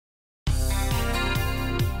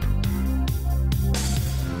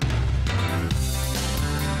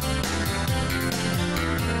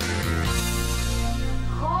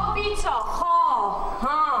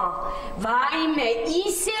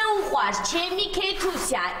იმენი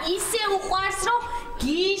ქეთუსია, ისე უყვარს, რომ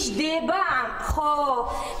გიჟდება, ხო,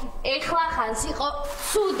 ეხლა ხანს იყო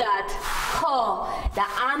ცუდად, ხო, და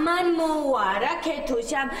ამან მოუარა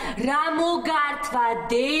ქეთუსიამ, რა მოგართვა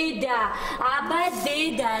დედა, აბა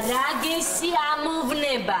დედა, რა გესი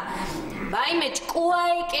ამოვნება. ვაიმე ჭკუა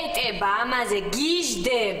ეკეტება, ამაზე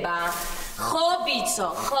გიჟდება. ხო ბიცო,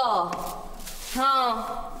 ხო. ხო,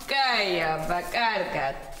 კაი აბა,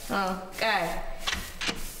 კარგად. ხო, კაი.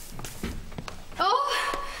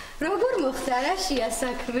 როგორ მოხდა რა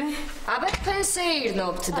შეასაქმე? აბა თქვენ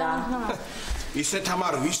შეირნობთ და. ისეთ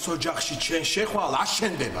ამარ ვის ოჯახში ჩვენ შეხვალ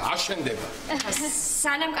აშენდება.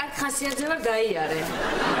 სანამ კარგ ხასიათზე ვარ გაიარე.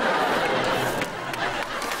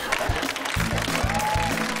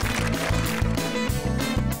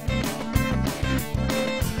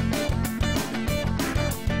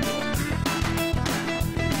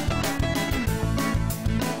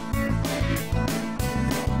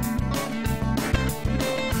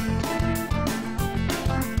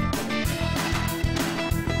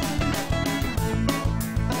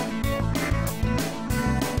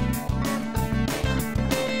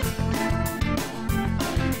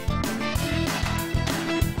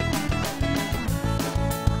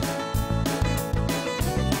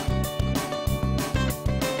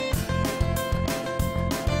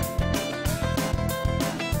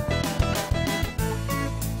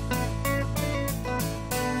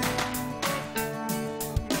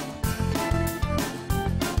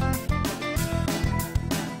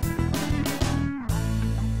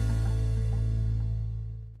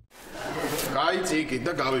 გაიწი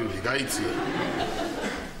და გავივლი, გაიწი.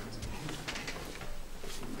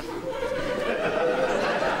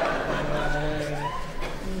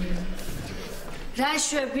 რა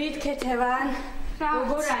შვებით, ქეთევან?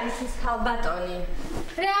 როგორ არის ის ხალბატონი?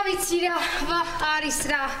 რა ვიცი რა, არის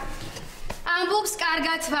რა. ამბობს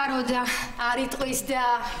კარგად ვარო და არ იტყვის და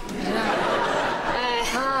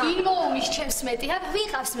ვინ მოუმის ჩემს μέτი?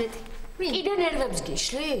 ვიყავს მეტი? კიდე ნერვებს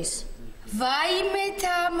გიშლის? ვაიმე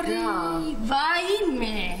თამრი,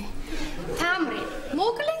 ვაიმე. თამრი,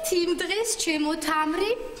 მოკლედ იმ დღეს ჩემო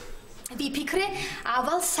თამრი ვიფიქრე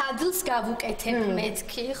ავალ სადლს გავუკეთებ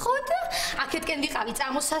მეთქი, ხო და აქეთკენ ვიყავი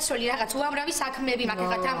წამოსასვლელი რაღაც უამრავი საქმეები მაქვს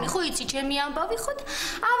ხა თამრი, ხო იცი ჩემი ამბავი, ხო და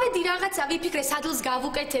ავედი რაღაცა ვიფიქრე სადლს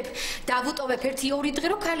გავუკეთებ, დავუტოვებ 1-2 დღე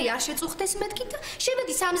რომ ქალი არ შეწუხდეს მეთქი და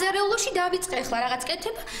შევედი სამზარეულოში დავიწყე ხლა რაღაც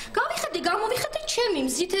კეთება, გამოვიხადე ჩემი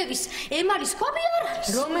მზითების ემალის ქვაბი არ არის.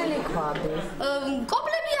 რომელი ქვაბი?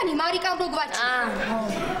 კოპლებიანი მარიკამ როგვაჭი.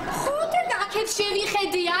 ხო და აქეთ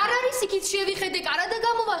შევიხედე, არ არის იქით შევიხედე, კარა და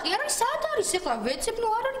გამოვაღი, არ არის სად არის ეხლა ვეცებ ნუ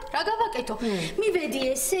არ არის რა გავაკეთო მივედი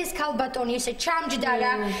ეს ქალბატონი ესე ჩამჯდა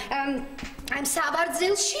რა ამ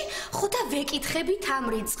საბარძელში ხო და ვეკითხები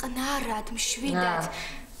თამრი წყნარად მშვიდად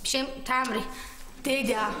თამრი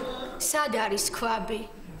დედა სად არის ქვაბი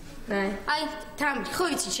აი თამრი ხო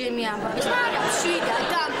იცი ჩემი ამბავი არა მშვიდად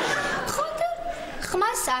ხო და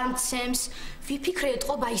ხმას არ მცემს ვიფიქრე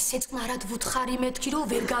ეთყობა ისე წყნარად ვუთხარი მეთქი რომ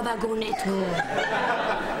ვერ გავაგონეთო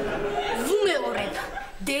ვუმეორებ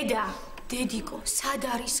დედა, დედიკო, სად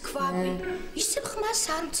არის ქვაბი? ისე ხმას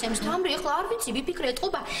არ მცემს, თამრი, ახლა არ ვიცი, ვიფიქრე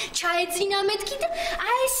ეთყობა, ჩაეძინა მეთქი და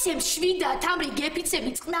აი ესე მშვიდად, თამრი,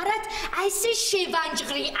 გეფიცები წყნარად, აი ესე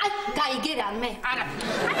შევანჯღრი, გაიგე რამე? არა,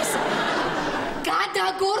 აი ესე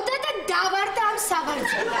გადაგორდა და დავარდა ამ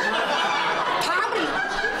საბარძელს. თამრი,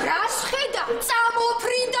 რას ხედავ?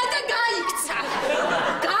 წამოფრინდა და გაიქცა.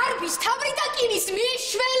 გარბის, თამრი და კირის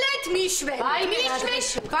მიშველეთ,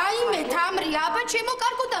 ვაიმე, თამრი, აბა ჩემო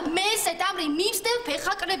კარგო და მესე თამრი მივსდევ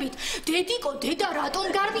ფეხაკრებით. დედიკო, დედა რატომ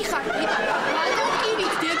გარბიხარ? დედა, რატომ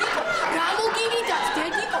კივით, დედიკო? რა მოგივიდათ,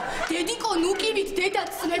 დედიკო, ნუ კივით, დედა,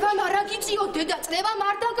 წნევა არ აგიწიო, დედა, წნევა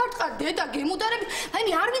არ დაგარტყარ, დედა, გემუდარები.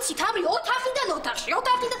 აი, არ ვიცი, თამრი, ოთახიდან ოთახში,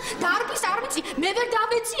 გარბის არ ვიცი, მე ვერ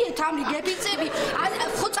დავეციე, თამრი, გეფიცები.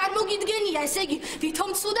 ხო წარმოგიდგენია, ესე იგი,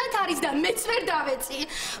 ვითომ ცუდად არის და მეც ვერ დავეციე.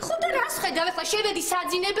 ხო და რას ხედავ, ახლა შევედი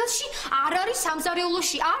საძინებელში, არ არის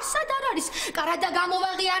სამზარეულოში, არსად არ არის. კარა და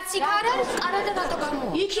გამოვაღი არც იქ არ არის. კარა და რატო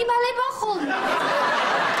გამოვა? იქ იმალება ხოლმე.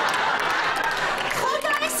 ხო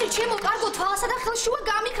და ესე ჩემო კარგო თვალსა და ხელშუა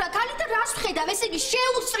გამიქრა ქალი და რას ვხედავ, ესე იგი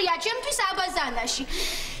შეუსწრია ჩემთვის აბაზანაში.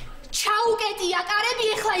 ჩაუკეტია კარები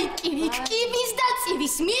ეხლა იქ კივის და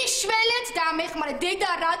წივის მიშველეთ და მეხმარე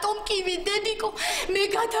დედა რატომ კივი დედიკო მე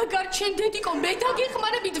გადაგარჩენ დედიკო მე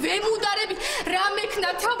დაგეხმარებით ვემუდარებით რა მექნა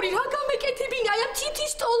თამრი რა გამეკეთებინი აი ამ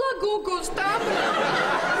თითის ტოლა გოგოს და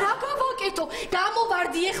რა გავაკეთო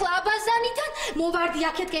გამოვარდი ეხლა აბაზანიდან მოვარდი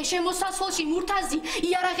აქეთკენ შემოსასვლელში მურთაზი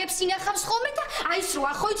იარაღებს ინახავს ხოლმე და აი ეს რო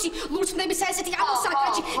ახო იცი ლურჩნების ესეთი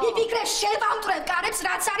ამოსაკაჭი იფიქრე შევამტრებ კარებს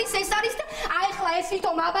რაც არის ეს არის და აი ეხლა ეს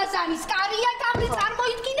თვითონ აბაზანი სკარია თამრი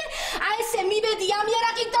წარმოიდგინე აი ესე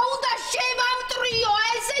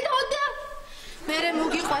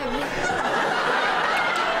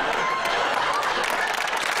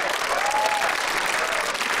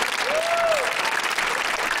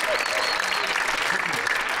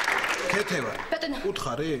ქეთევა.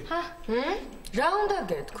 უთხარი? რა უნდა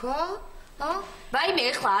გეთქვა? ვაიმე,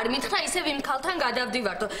 ეხლა არ მითხრა ისევ იმ ქალთან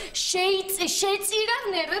გადავდივართო. შეწირა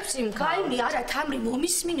ნერვებს იმ ქალს. ვაიმე, არა, თამრი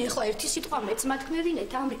მომისმინე, ეხლა ერთი სიტყვა მეც მათქმევინე,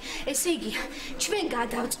 თამრი. ესე იგი, ჩვენ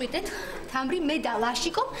გადავწყვიტეთ, თამრი, მე და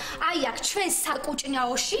ლაშიკო, აი აქ ჩვენ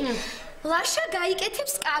საკუჭნაოში, ლაშა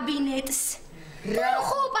გაიკეთებს კაბინეტს. რა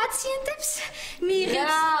ხო პაციენტებს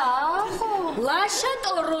მიიღებს? ხო. ლაშა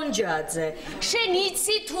ტორონჯაძე, შენ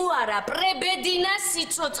იცი თუ არა, პრებედინა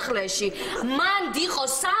სიცოცხლეში, მან დიყო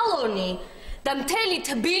სალონი და მთელი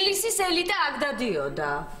თბილისის ელიტა აქ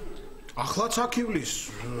დადიოდა. ახლაც აქივლის.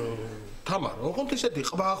 თამარ, ოღონდ ისეთი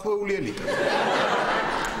ყვახვეული ელიტა.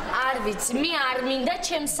 არ ვიცი, მე არ მინდა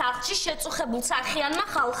ჩემ სახლში შეწუხებულ სახიანმა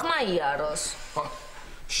ხალხმა იაროს.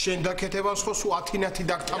 შენ და ქეთევას ხო სულ 10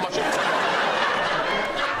 დაგთამაშებ.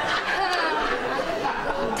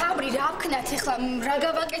 თამრი, რა ვქნათ ეხლა, რა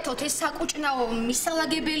გავაკეთოთ, ეს საკუჭნაო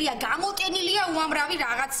მისალაგებელია, გამოტენილია უამრავი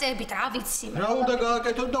რაღაცებით, რა ვიცი. რა უნდა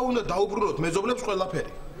გააკეთოთ და უნდა დაუბრუნოთ მეზობლებს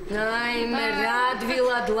ყველაფერი. აი მე რა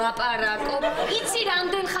ადვილად ლაპარაკო. იცი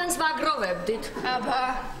რამდენ ხანს ვაგროვებდით? აბა.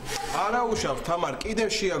 არა უშავ, თამარ, კიდევ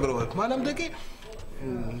შეაგროვებ. მანამდე კი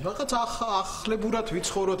რაღაც ახლებურად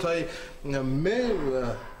ვიცხოვროთ, აი მე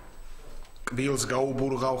კბილს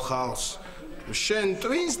გაუბურღავ ხალხს. შენ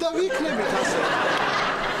ტვინს და ვიქნებით ასე.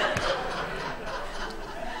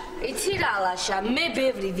 იცი რა ლაშა, მე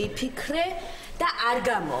ბევრი ვიფიქრე და არ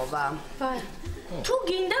გამოვა. თუ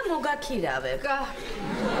გინდა მოგაქირავებ.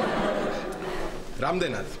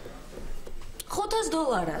 რამდენად?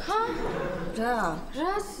 $500. რა?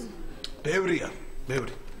 რას? ბევრია,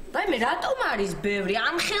 ბევრი. ვაიმე, რატომ არის ბევრი?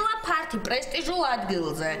 ამხელა ფართი პრესტიჟულ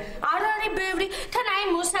ადგილზე. არ არის ბევრი, თან აი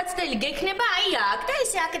მოსაცდელი გექნება აი აქ და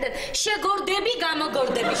ესე აქედან შეგორდები,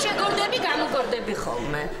 გამოგორდები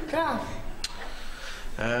ხოლმე. რა?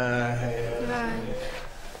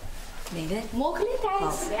 მე მოკლედ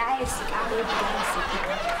აი ეს კაბინეტი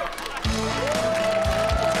დაასიკა.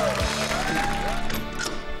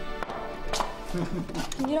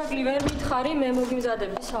 ირაკლი ვერ მითხარი, მე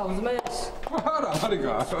მოგიმზადები საუზმეს? არა,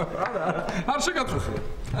 მარიკა, არა. არ შეგაწუხე.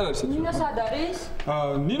 არა ისე. ნინო სად არის?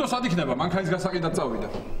 ნინო სად იქნება? მანქანის გასაყიდად წავიდა.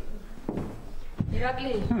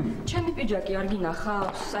 ირაკლი, ჩემი პიჯაკი არ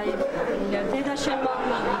გინახავს? აი,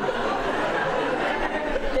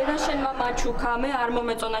 დედაშენმა მაჩუქა, მე არ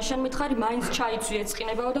მომეწონა, შენ მითხარი, მაინც ჩაიცვი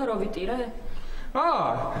ეწყინებაო და რო ვიტირე?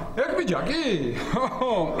 ეგ პიჯაკი?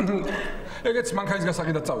 ეგეც მანქანის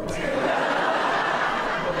გასაყიდად წავიდა.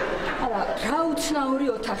 რა უცნაური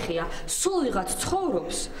ოთახია, სულ ვიღაც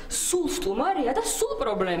ცხოვრობს, სულ სტუმარია და სულ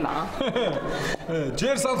პრობლემაა.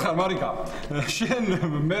 ჯერ სათხარ მარიკა, შენ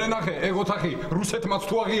მე ნახე ეგ ოთახი რუსეთმაც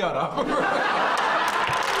თუ აღიარა.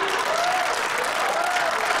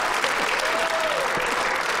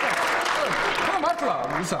 მართლა,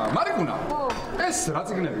 ისა, მარიკუნა, ეს რა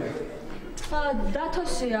წიგნებია?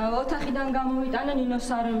 დათოსია, ოთახიდან გამოვიტანა ნინოს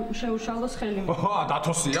არ შეუშალოს ხელი.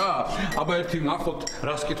 დათოსია? აბა ერთი ნახოთ,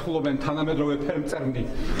 რას კითხულობენ თანამედროვე ფერმწერნი.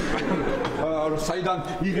 საიდან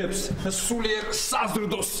იღებს სულიერ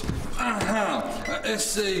საზრდოს.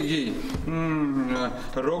 ესე იგი,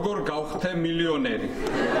 როგორ გავხდე მილიონერი.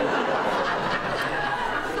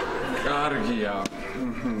 კარგია.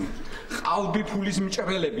 ყავდი ფულის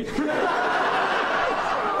მჭრელები.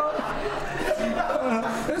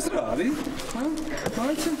 ეს რა არის?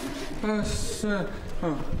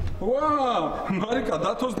 მარიკა,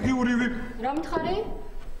 დათოს დღიურივი. რა მითხარი?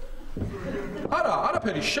 არა,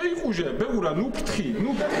 არაფერი, შეიყუჟე, ბეღურა, ნუ ფთხი,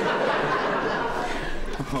 ნუ.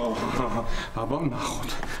 აბა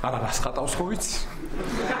ნახოთ. არა, რას ხატავს ხო ვიცი?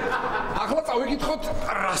 ახლა წავიკითხოთ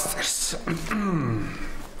რას წერს.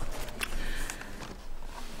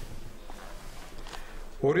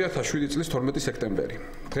 $2007 წლის 12 სექტემბერი.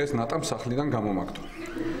 დღეს ნატამ სახლიდან გამომაგდო.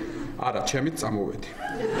 არა, ჩემით წამოვედი.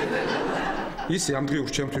 ისი ამ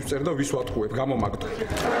დღიურს ჩემთვის წერ და ვის ვატყუებ, გამომაგდო.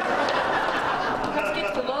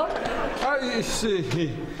 აი ისი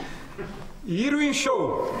ირვინ შოუ.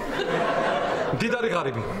 დიდარი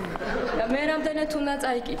ღარიბი. და მე რამდენად უნდა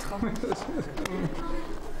წაიკითხო?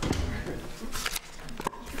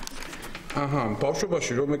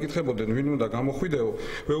 ბავშვობაში რომ მეკითხებოდნენ ვინ უნდა გამოხვიდეო,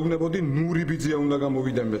 ვეუბნებოდი ნური ბიძია უნდა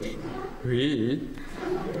გამოვიდე მე.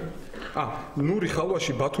 ნური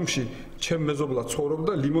ხალვაში ბათუმში ჩემ მეზობლად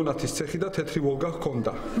ცხოვრობდა, ლიმონათის ცეხი და თეთრი ვოლგა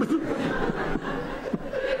ჰქონდა.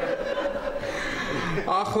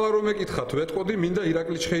 ახლა რომ მეკითხათ, ვეტყოდი მინდა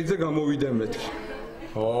ირაკლი ჩხეიძე გამოვიდე მეთქი.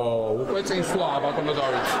 უკვე წინსვლა ბატონო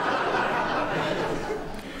დავით.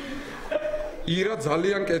 ირა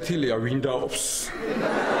ძალიან კეთილია, ვინ დაობს.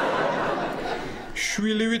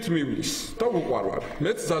 შვილივით მივლის და უყვარვარ.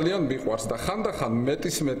 მეც ძალიან მიყვარს და ხანდახან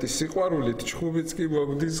მეტის სიყვარულით ჩხუბიც კი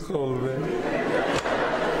მოგდის ხოლმე.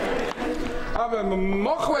 აბა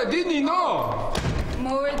მოხვედი ნინო?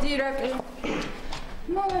 მოვედი ირაკლი.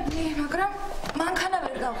 მოვედი, მაგრამ მანქანა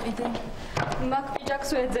ვერ გავყიდე. მაგ პიჯაკს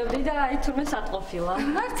ვეძებდი და აი თურმე სატყოფილა.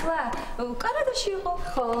 მართლა? კანადაში იყო?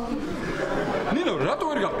 ხო. ნინო, რატო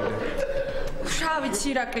ვერ გავყიდე? რა ვიცი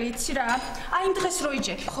ირაკლი, იცი რა? აი იმ დღეს რო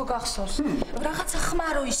იჯექი, ხო გახსოვს? რაღაცა ხმა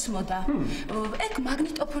რო ისმოდა. ეგ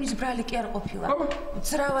მაგნიტოფონის ბრალი კი არ ყოფილა.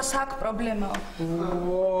 ძრავას აქ პრობლემაო.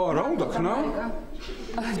 რა უნდა ხნა?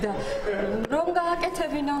 და რომ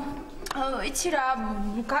გააკეთებინო? იცი რა,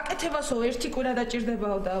 გაკეთებასო ერთი კვირა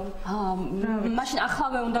დაჭირდებაო და მაშინ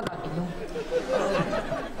ახალვე უნდა გაყიდო.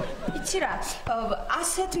 იცი რა,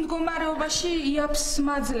 ასეთ მდგომარეობაში იაფს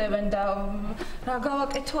მაძლევენ და რა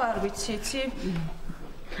გავაკეთო არ ვიცი, იცი?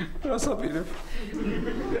 რასაპირებ?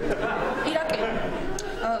 ირაკლი,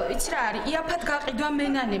 იცი რა არის, იაფად გაყიდვა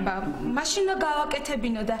მენანება, მაშინ უნდა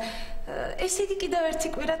გავაკეთებინო და ესე იგი კიდევ ერთი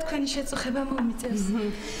კვირა თქვენი შეწუხება მომიწევს.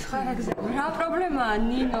 რა პრობლემაა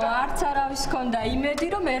ნინო, არც არავის ჰქონდა იმედი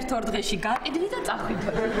რომ ერთ-ორ დღეში გაყიდვი და წახვიდო.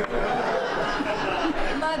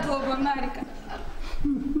 მადლობა მარიკა.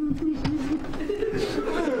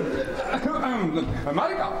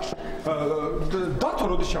 მარიკა, დათო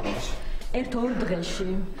როდის ჩამოდის? ერთ-ორ დღეში.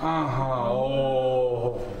 აჰა,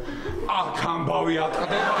 აქ ამბავი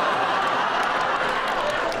ატყდება.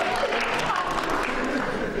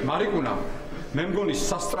 მარიკუნა, მე მგონი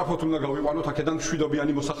სასტრაფოდ უნდა გავიყვანოთ აქედან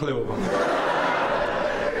მშვიდობიანი მოსახლეობა.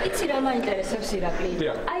 იცი რა მაინტერესებს ირაკლი?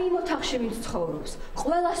 აი იმ ოთახში ვინც ცხოვრობს,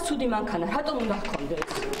 ყველას ცუდი მანქანა, რატომ უნდა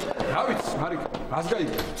ჰქონდეს? რა ვიცი, მარიკა, რას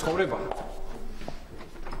გაიგე, ცხოვრება.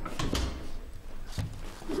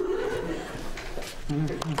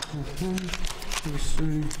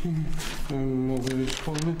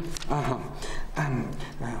 მოგიჩხომე. აჰა.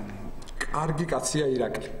 კარგი კაცია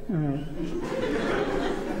ირაკლი.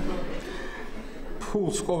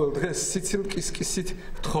 ფულს ყოველ დღეს სიცილ კისკისით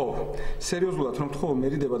გთხოვ. სერიოზულად რომ გთხოვ,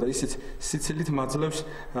 მერიდება და ისიც სიცილით მაძლევს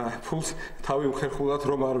ფულს თავი უხერხულად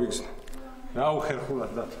რომ არ ვიგზნო. რა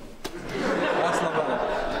უხერხულად და რას ლაპარაკობ?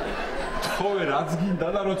 გთხოვე რაც გინდა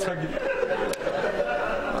და როცა გინდა.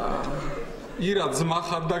 ირა ძმა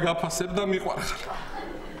ხარ და გაფასებ და მიყვარხარ.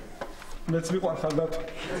 მეც მიყვარხარ და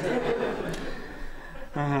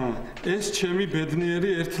ეს ჩემი ბედნიერი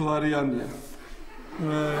ერთლარიანია.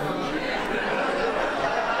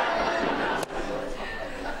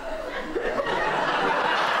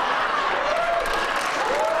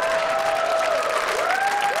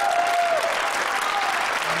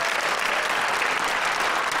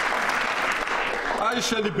 აი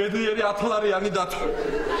შენი ბედნიერი 10ლარიანი დათო.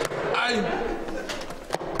 აი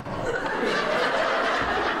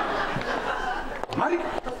მარიკა,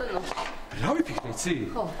 რა ვიფიქრე, იცი?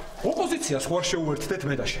 ხო. ოპოზიციას ხوار შეუერთდეთ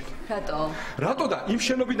მე და შენ. რატო? რატო და იმ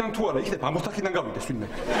შენობიდან თუ არა იქნებ ამ ოთახიდან გავიდეს ვინმე.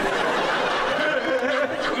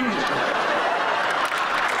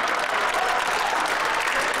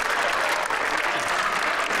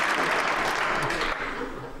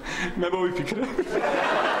 მე მოვიფიქრე.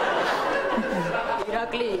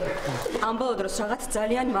 ირაკლი, ამბოლო დროს რაღაც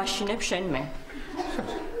ძალიან მაშინებ შენ მე.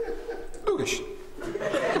 დუგეში.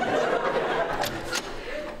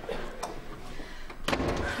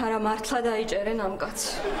 არა მართლა დაიჭერენ ამ კაცს.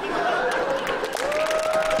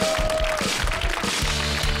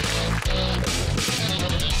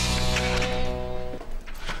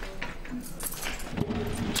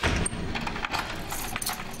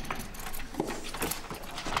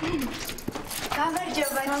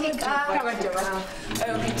 გამარჯობა.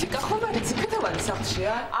 ჩიკა ხომ არის ციკათოვანი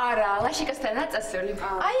სახლშია? არა, ლაშიკასთან აწესრილი.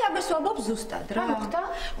 აი ამას ვამბობ ზუსტად, რა მოხდა?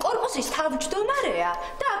 კორპუსის თავმჯდომარეა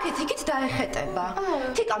და აქეთ-იქით დაეხეტება.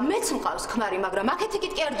 თიკა მეც მყავს ქმარი, მაგრამ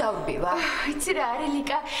აქეთ-იქით კი არ დავრბივა. იცი რა არის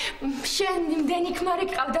ლიკა, შენ იმდენი ქმარი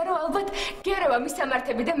გყავდა რომ ალბათ გეროვა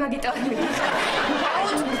მისამართები და მაგიტონი.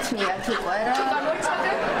 გაუწმითნიათ უკვე რა. ჩიკა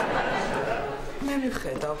მოიწადე. მე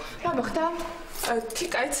მიხედავ. რა მოხდა?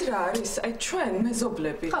 თიკა იცი რა არის? აი ჩვენ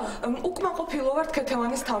მეზობლები უკმაყოფილო ვართ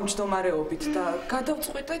ქეთევანის თავმჯდომარეობით და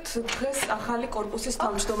გადავწყვიტეთ დღეს ახალი კორპუსის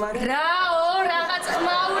თავმჯდომარე. რაო, რაღაც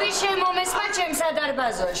ხმაური შემომესმა ჩემს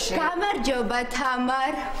სადარბაზოში. გამარჯობა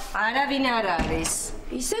თამარ. არავინ არ არის.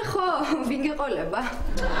 ისე ხო, ვინ გეყოლება?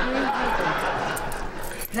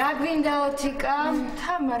 რა გვინდაო თიკა?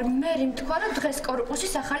 თამარ, მერი თქვა რომ დღეს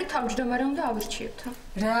კორპუსის ახალი თავმჯდომარე უნდა ავირჩიოთ.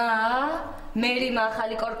 რა? მერიმ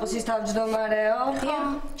ახალი კორპუსის თავმჯდომარეო?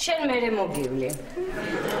 შენ მერე მოგივლი.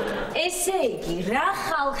 ესე იგი, რა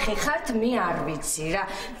ხალხი ხართ მე არ ვიცი რა.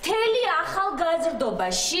 მთელი ახალგაზრდობა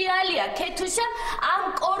შეალია ქეთვისა ამ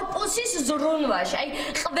კორპუსის ზრუნვაში. აი,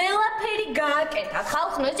 ყველაფერი გააკეთა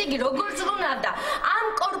ხალხმა, ესე იგი, როგორ ზრუნავდა? ამ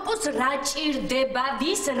კორპუსს რა ჭირდება,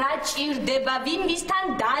 ვის რა ჭირდება, ვინ მისთან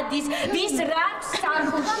დადის, ვის რა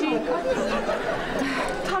სახლში.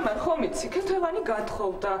 თამარ, ხომ იცი, ქეთევანი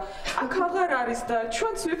გათხოვდა. აქ აღარ არის და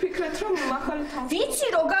ჩვენც ვიფიქრეთ, რომ ახალი თავს. ვიცი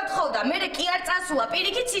რომ გათხოვდა, მე კი არ წასულა,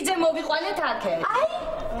 პირიქით სიძე მოვიყვანეთ აქე. აი,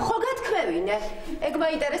 ხო გათქვევინე. ეგ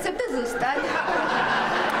მაინტერესებდა ზუსტად.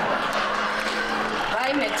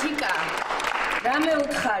 ვაიმე, თიკა. რა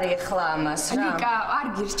მეუთხარი ახლა ამას რა? ნიკა, არ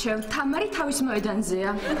გირჩევ, თამარი თავის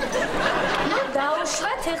მოედანზეა. ნუ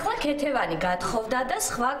დაუშვათ, ახლა ქეთევანი გათხოვდა და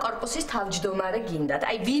სხვა კორპუსის თავმჯდომარე გინდათ.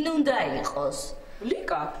 აი, ვინ უნდა იყოს?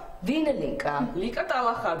 ლიკა. ვინ ლიკა? ლიკა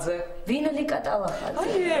ტალახაძე. ვინ ლიკა ტალახაძე?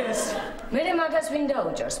 აი ეს. მე მაგას ვინ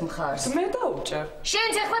დაუჭერს მხარს? მე დაუჭერ.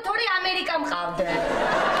 შენც ახლა თორე ამერიკა მყავდე.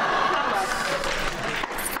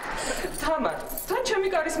 თამარ, თან ჩემი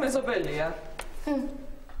კარის მეზობელია.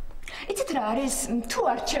 იცით რა არის, თუ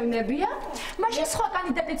არჩევნებია, მაშინ სხვა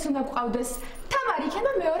კანდიდატიც უნდა გვყავდეს. თამარი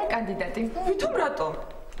იქნება მეორე კანდიდატი. ვითომ რატომ?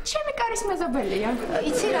 ჩემი კარის მეზობელია.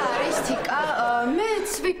 იცი რა არის, თიკა, მეც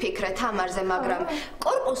ვიფიქრე თამარზე, მაგრამ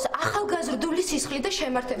კორპუსს ახალგაზრდული სისხლი და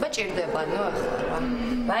შემართება ჭირდება, ნუ ახლა რა.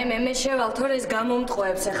 ვაიმე, მე შევალ თორე ეს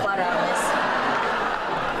გამომტყუებს ახლა რამეს.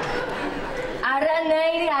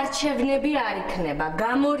 არანაირი არჩევნები არ იქნება,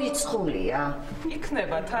 გამორიცხულია.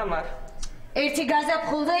 იქნება, თამარ. ერთი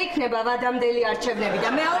გაზაფხულდა იქნება ვადამდელი არჩევნები და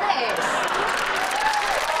მეორე ეს.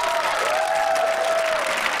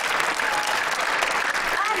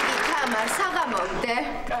 კარგი, თამარ, საღამოვიდე.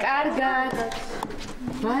 კარგად.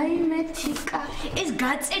 ვაიმე, თიკა, ეს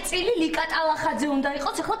გაწეწილი ლიკა ტალახაძე უნდა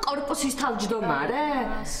იყოს ახლა კორპუსის თავმჯდომარე?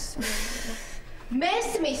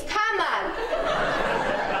 მესმის, თამარ.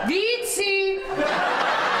 ვიცი.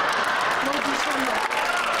 მოდი შენდა.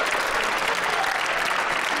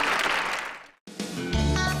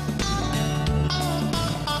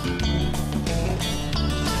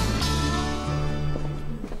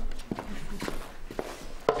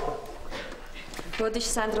 როდის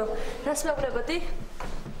სანდრო, რას მეუბნებოდი?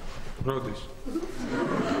 როდის?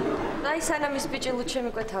 აი სანამ ის ბიჭი ლუჩ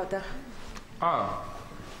შემიკვეთავდა.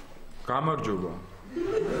 გამარჯობა.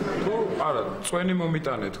 თუ არა, წვენი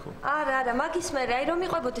მომიტანეთ ხო? არა, მაგის მერე, აი რომ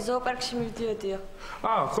მიყვებოდი ზოოპარკში მივდიოდიო.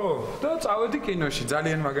 ხო, და წავედი კინოში,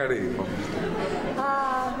 ძალიან მაგარი იყო.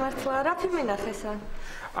 მართლა, რა ფილმი ნახესა?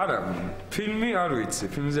 არა, ფილმი არ ვიცი,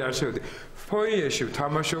 ფილმზე არ შევედი. ფოიეში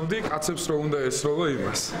ვთამაშობდი, კაცებს რო უნდა ესროლო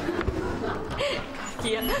იმას.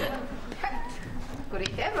 გია.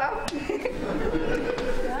 გურიტება.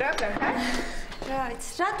 რა ხარ? რაიც,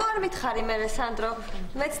 რატო არ მითხარი მე სანდრო?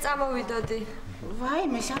 მეც წამოვიდოდი.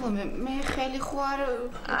 ვაიმე, სალომე, მე ხელი ხო არ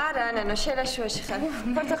არა, ანანო, შერაშუაში ხარ.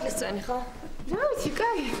 ფორთახლის წვენი ხო? რა ვიცი,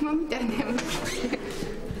 კაი, მომიტანე.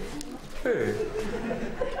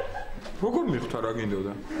 როგორ მიხვდა რა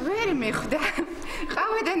გინდოდა? ვერ მიხვდა.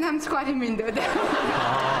 ყავა და ნამცხვარი მინდოდა.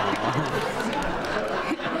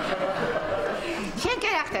 შენ კი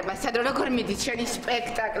რა ხდება, სადრო როგორ მიდით შენი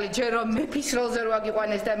სპექტაკლი, ჯერ რომ მეფის როლზე რო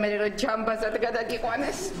აგიყვანეს და მე რომ ჯამბაზად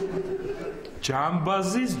გადაგიყვანეს?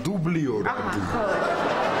 ჯამბაზის დუბლიორად.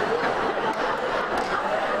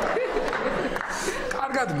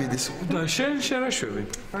 კარგად მიდის, და შენ შერაშვები.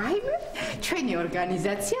 ვაიმე, ჩვენი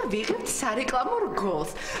ორგანიზაცია ვიღებთ სარეკლამო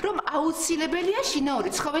რგოლს, რომ აუცილებელია შინაური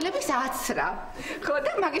ცხოველების აცრა. ხო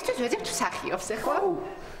და მაგისთვის ვეძებთ მსახიობს, ხო?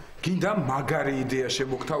 გინდა მაგარი იდეა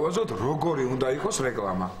შემოგთავაზოთ, როგორი უნდა იყოს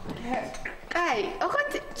რეკლამა. კაი,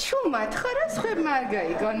 ოღონდ ჩუმად ხარ, სხვებმა არ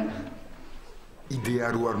გაიგონ. იდეა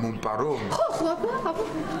რო არ მომპარო? ხო, აბა.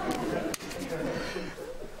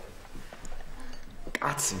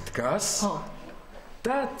 კაცი დგას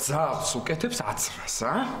და ძაღლს უკეთებს აცრას,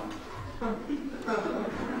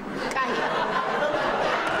 კაი.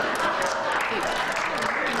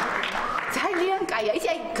 ძალიან კაია, იცი,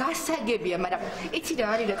 აი გასაგებია, მაგრამ იცი რა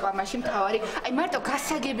არის რეკლამაში მთავარი? აი მარტო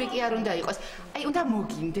გასაგები კი არ უნდა იყოს. აი უნდა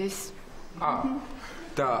მოგინდეს.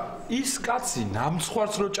 და ის კაცი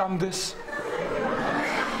ნამცხვარს რო ჭამდეს?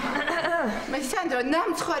 მე სანდრო,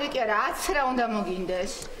 ნამცხვარი კი არა, აცრა უნდა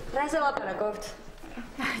მოგინდეს. რაზე ლაპარაკობთ?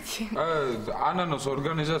 ანანოს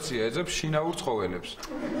ორგანიზაცია ეძებს შინაურ ცხოველებს.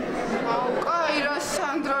 კაი რა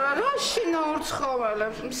სანდრო, რა შინაურ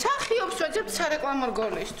ცხოველებს? მსახიობს ვეძებთ სარეკლამო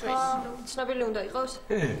რგოლისთვის. ცნობილი უნდა იყოს?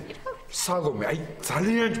 სალომე, აი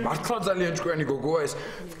ძალიან მართლა ძალიან ჭკვიანი გოგოა ეს.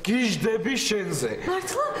 გიჟდები შენზე.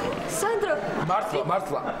 მართლა? სანდრო?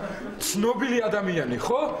 მართლა. ცნობილი ადამიანი,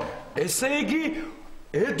 ხო? ესე იგი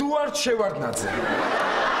ედუარდ შევარდნაძე.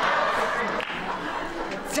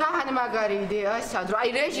 ძალიან მაგარი იდეა, სანდრო. აი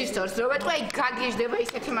რეჟისორს რო ვეთქვი, აი გაგიჟდება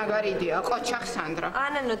ისეთი მაგარი იდეა, ყოჩახ სანდრა.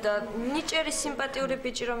 ანანო და ნიჭერის სიმპათიური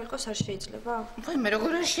ბიჭი რომ იყოს არ შეიძლება? ვაი, მე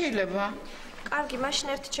როგორ არ შეიძლება? კარგი, მაშინ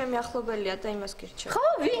ერთი ჩემი ახლობელია და იმას გირჩევ. ხო,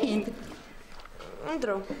 ვინ?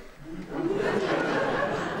 ანდრო.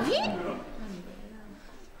 ვინ?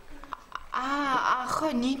 ხო,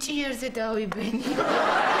 ნიჭიერზე დავიბენი.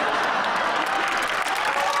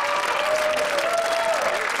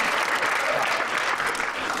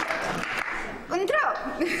 ანდრო.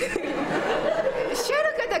 შენ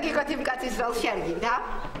გადაგიღოთ იმ კაცის როლში არ გინდა?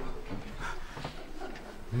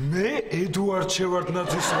 მე ედუარდ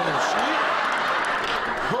შევარდნაძის როლში?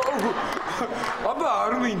 აბა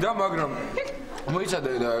არ მინდა, მაგრამ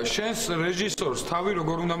მოიცადე და შენს რეჟისორს თავი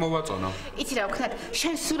როგორ უნდა მოვაწონო? იცი რა ვქნათ,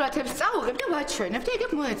 შენ სურათებს წავუღებ და ვაჩვენებ და ეგ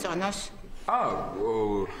მოეწონოს.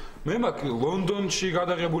 მე მაქვს ლონდონში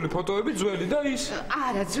გადაღებული ფოტოები ძველი და ის.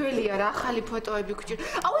 არა, ძველი არა, ახალი ფოტოები გვჭირ.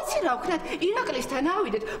 აუ იცი რა ვქნათ, ირაკლისთან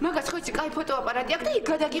ავიდეთ, მაგას ხო იცი, კაი ფოტოაპარატი აქვს და იქ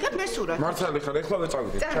გადაგიღებ მე სურათს. მართალი ხარ, ეხლა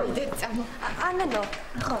წავიდეთ. წავიდეთ, წამო. ანანო,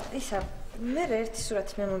 ხო, ისა, მე ერთი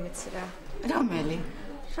სურათი მე მომეცი რა. რომელი?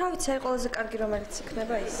 რა ვიცი, აი ყველაზე კარგი რომელიც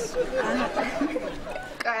იქნება ის.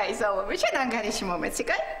 კაი, ზალობე, შენ ანგარიში მომეცი,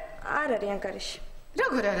 კაი? არ არის ანგარიში.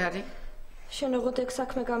 როგორ არ არის? შენ ოღონდ ეგ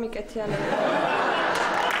საქმე გამიკეთე ანანო.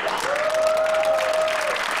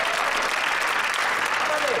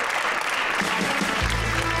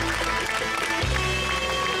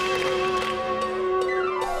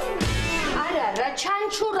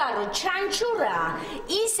 ჩანჩურა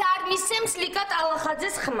ის არ მისცემს ლიკა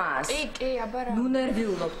ტალახაძეს ხმას. კი, აბა რა. ნუ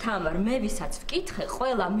ნერვიულობ თამარ, მე ვისაც ვკითხე,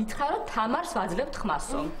 ყველა მითხრა რომ თამარს ვაძლევთ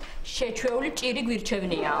ხმასო. შეჩვეული ჭირი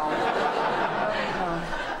გვირჩევნიაო.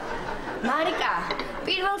 მარიკა,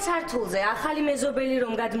 პირველ სართულზე ახალი მეზობელი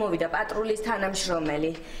რომ გადმოვიდა პატრულის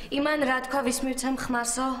თანამშრომელი. იმან რა თქვა ვის მივცემ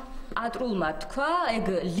ხმასო? პატრულმა თქვა, ეგ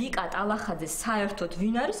ლიკა ტალახაძე საერთოდ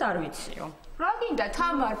ვინ არის არ ვიციო. რა გინდა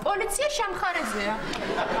თამარ, პოლიცია შამხარეზეა.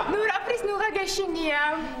 ნუ რაფრის ნუღა გეშინია.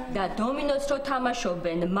 და დომინოს რო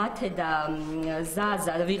თამაშობენ მათე და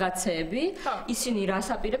ზაზა ვიღაცები, ისინი რას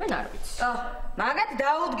აპირებენ არ ვიცი. მაგათ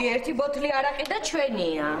დაუდგე ერთი ბოთლი არაყი და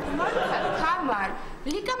ჩვენია. თამარ,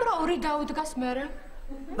 ლიკამ რა ორი დაუდგას მერე?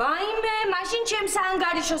 ვაიმე, მაშინ ჩემს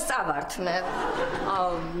ანგარიშოს წავართმევ.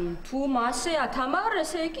 თუ მასეა თამარ,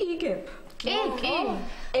 ესე იგი იგებ. კი.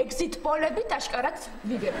 ეგზიტ პოლებით აშკარად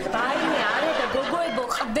ვიგებ. ვაიმე, არა და გოგოებო,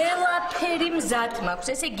 ყველაფერი მზად მაქვს.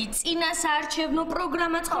 ესე იგი, წინა საარჩევნო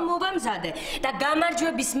პროგრამაც ხომ მოვამზადე და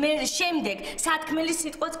გამარჯვების შემდეგ სათქმელი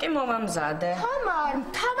სიტყვაც კი მოვამზადე. თამარ,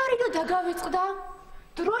 თამარი და დაგავიწყდა.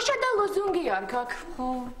 დროშა და ლოზუნგი არ გაქვს.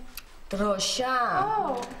 დროშა?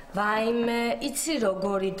 ვაიმე, იცი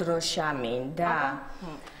როგორი დროშა მინდა?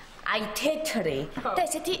 აი თეთრი და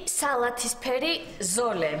ესეთი სალათისფერი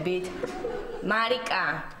ზოლებით. მარიკა,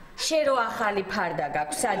 შენ რო ახალი ფარდა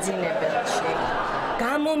გაქვს საძინებელში.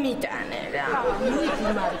 გამომიტანე რა.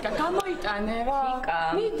 მიდი მარიკა, გამოიტანე რა.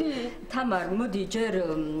 მიდი. თამარ, მოდი ჯერ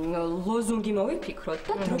ლოზუნგი მოვიფიქროთ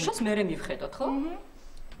და დროშას მერე მივხედოთ, ხო?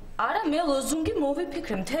 არა, მე ლოზუნგი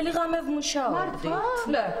მოვიფიქრე, მთელი ღამე ვმუშაობდი.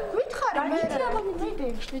 მართლა? ვითხარი მე.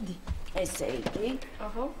 მიდი. ესე იგი.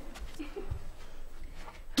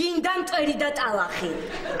 გინდა მწერი და ტალახი.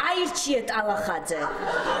 აირჩიე ტალახაძე.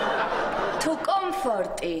 თუ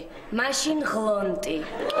კომფორტი, მაშინ ღლონტი.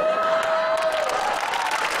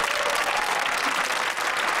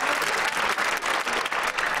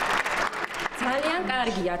 ძალიან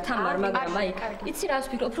კარგია თამარ, მაგრამ აი, იცი რა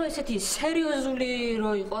ვფიქრობ, რომ ესეთი სერიოზული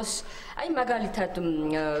რო იყოს, აი მაგალითად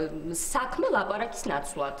საქმე ლაპარაკის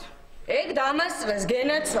ნაცვლად. ეგ დამასწრეს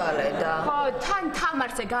გენაცვალე და ხო, თან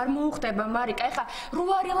თამარს ეგ არ მოუხდება მარიკა, ეხა რო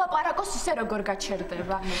არ ელაპარაკოს ისე როგორ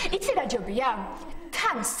გაჩერდება. იცი რა ჯობია?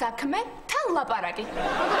 თან საქმე, თან ლაპარაკი.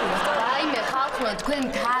 რაიმე ხალხმა თქვენ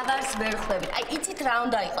თავარს ვერ ხვდებით. აი იცით რა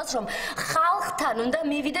უნდა იყოს, რომ ხალხთან უნდა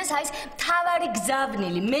მივიდეს აი ეს თავარი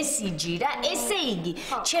გზავნილი მესიჯი რა. ესე იგი,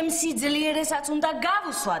 ჩემს სიძლიერესაც უნდა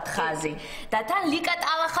გავუსვათ ხაზი და თან ლიკა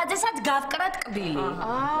ტალახაძესაც გავკრათ კბილი.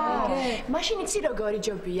 მაშინ იცი როგორი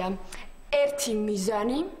ჯობია? ერთი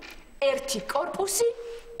მიზანი, ერთი კორპუსი,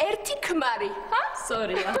 ერთი ქმარი, ჰა?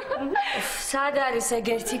 სორია. სად არის ეგ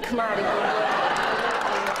ერთი ქმარი?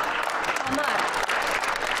 თამარ.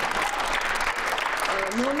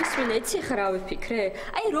 მომისმინე, იცი ხა რა ვიფიქრე?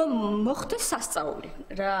 აი რომ მოხდეს სასწაული.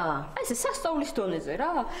 რა? აი ეს სასწაულის დონეზე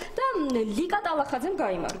რა და ლიკა ტალახაძემ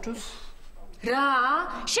გაიმარჯოს. რა?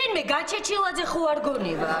 შენ მე გაჩეჩილაძე ხო არ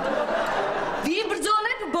გონივა?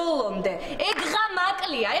 ვიბრძოლებ ბოლომდე. ეგ ღა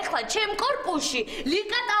მაკლია, ეხლა ჩემ კორპუსში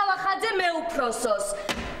ლიკა ტალახაძე მეუფროსოს.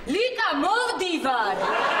 ლიკა მოვდივარ.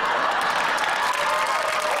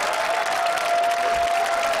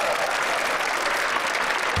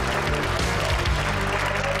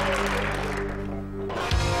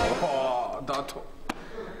 დათო.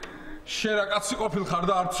 შენ რა კაცი ყოფილხარ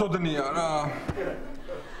და არ ცოდნია რა.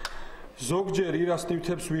 ზოგჯერ ირას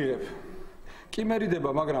ნივთებს ვიღებ. კი მერიდება,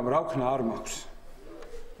 მაგრამ რა ვქნა არ მაქვს.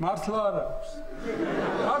 მართლა არ აქვს.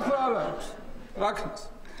 მართლა არ აქვს. რა ქნას?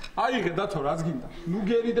 აიღე დათო რაც გინდა. ნუ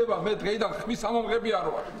გერიდება მე დღეიდან ხმის ამომღები არ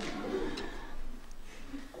ვარ.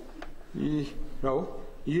 რაო?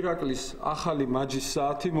 ირაკლის ახალი მაჯის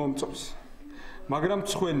საათი მომწონს. მაგრამ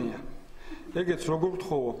ცხვენია. ეგეც როგორ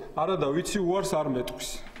ვთხოვო, არა და ვიცი უარს არ მეტყვის.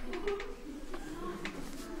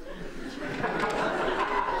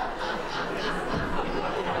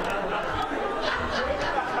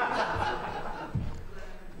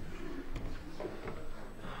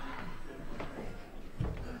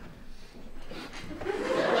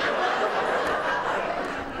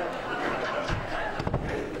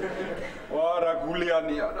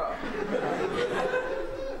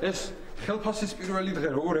 ეს ხელფასის პირველი დღე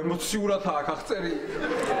როგორ ემოციურად აქ აღწერი.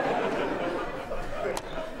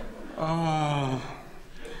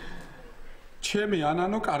 ჩემი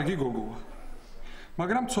ანანო კარგი გოგოა.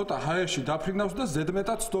 მაგრამ ცოტა ჰაერში დაფრინავს და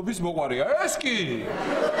ზედმეტად ცდობის მოყარია. ეს კი.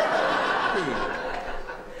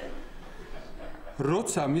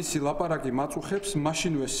 როცა მისი ლაპარაკი მაწუხებს,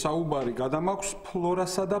 მაშინვე საუბარი გადამაქვს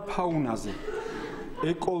ფლორასა და ფაუნაზე,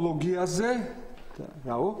 ეკოლოგიაზე,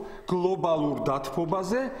 რაო, გლობალურ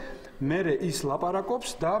დათბობაზე, მერე ის ლაპარაკობს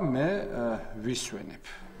და მე ვისვენებ.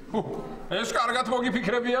 ეს კარგად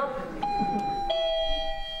მოგიფიქრებია?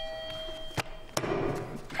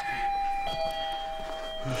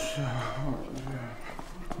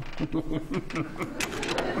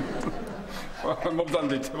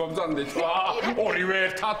 მომძანდით. ორივე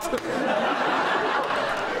ერთად.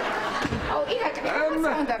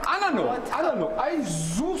 ანანო, აი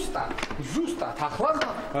ზუსტად ახლა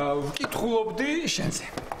ვკითხულობდი შენზე.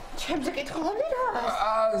 ჩემზე კითხულობდი რა?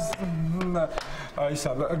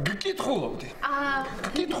 ისა, გკითხულობდი.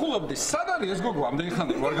 სად არის ეს გოგო? ამდენი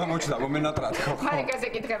ხანი ვარ გამოჩნდა მომენატრად ხო? მარიკაზე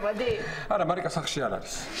კითხებოდი? არა, მარიკა სახლში არ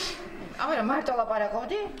არის. ამერა მარტო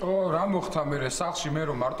ლაპარაკობდი? რა მოხდა მე სახლში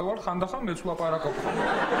მე რომ მარტო ვარ, ხანდახან მეც ვლაპარაკობ.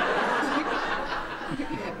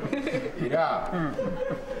 ირა.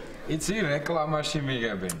 იცი რეკლამაში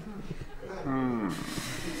მიღებენ.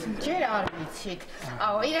 ჯერ არ ვიცით.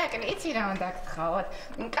 ირაკლი, იცი რა უნდა გთხოვოთ?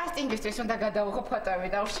 კასტინგისთვის უნდა გადავიღო ფოტოები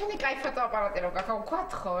და შენი კაი ფოტოაპარატი რო გაქვს,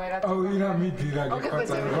 ვქვათ ხო რა? ირა მიდი რა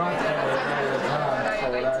გეხვეწე.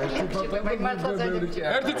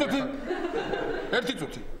 ერთი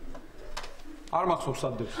წუთი. არ მახსოვს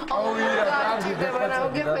სადებს. ირა, კარგი დაბარა,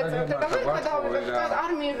 გეხვეწე.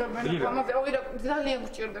 არ მიიღებენ. ირა, ძალიან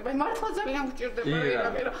გჭირდება. მართლა ძალიან გჭირდება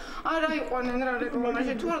ირაკლი. არა იყვნენ რა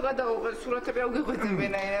რეკლამაში, თუ არ გადავიღეს სურათები,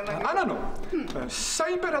 გეხვეწებენ ირაკლი. ანანო,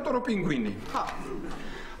 საიმპერატორო პინგვინი. ხო.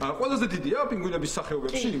 ყველაზე დიდია პინგვინების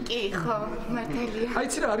სახეობებში? კი, ხო, მართალია.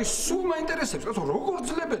 აიცი რა არის, სულ მაინტერესებს, კაცო, როგორ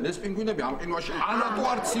ძლებენ ეს პინგვინები ამ ყინვაში? ანატო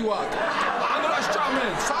არ ცივა. ან რა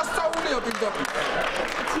სჭამენ? სასწაულია პირდაპირ.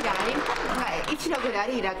 იცი როგორ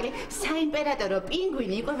არის ირაკლი? საიმპერატორო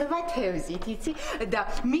პინგვინი იკვებება თევზით, იცი? და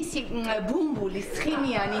მისი ბუმბულის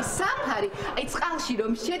ცხიმიანი საფარი, აი წყალში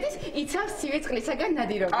რომ შედის, იცავს ცივი წყლისაგან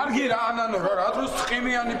ნადირობას. კარგი რა, ანანო, რა დროს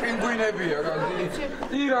ცხიმიანი პინგვინებია,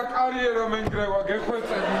 ირა კარიერა მენგრევა,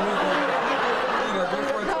 გეხვეწები. ირა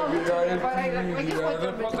გეხვეწები რა, ერთი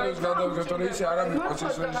ფოტოს გადავგეთო, ისე არ ამიყვეს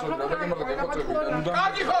ეს გეხვეწები.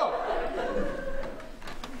 კარგი ხო?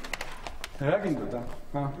 რა გინდოდა?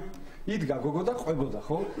 იდგა გოგო და ყვებოდა,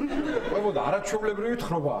 ხო? ყვებოდა, არაჩვეულებრივი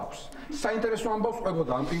თხრობა აქვს. საინტერესო ამბავს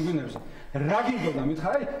ყვებოდა ამ პინგვინებზე. რა გინდოდა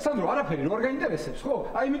მითხარ? აი, სანდრო, არაფერი რო არ გაინტერესებს, ხო?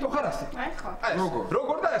 აი, იმიტომ ხარ ასე. აი ხო.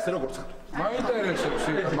 როგორ და ასე როგორც ხარ? მაინტერესებს,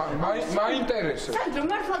 მაინტერესებს. სანდრო,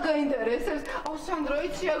 მართლა გაინტერესებს. სანდრო,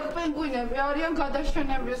 იცი აქ პინგვინები არიან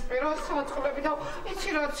გადაშენების პირას საწყლები და იცი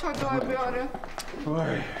რა ცოდვები არიან.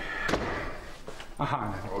 ვაი.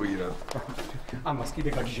 აჰა, ოირა. ამას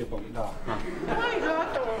კიდე გაგიჟებო და. აი,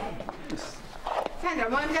 რატო? სანდრო,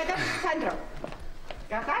 მომიჯდა, სანდრო.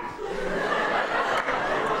 გახარ?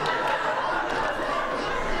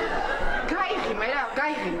 გაიღიმე რა,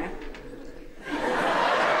 გაიღიმე.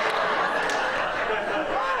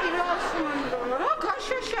 აი, რა სანდრო, რა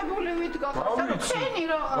გაშაშებული ვიდგა, შენი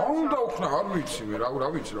რა. რა უნდა უქნა, არ ვიცი მე, რა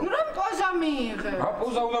ვიცი რა. რა პოზა მიიღე? რა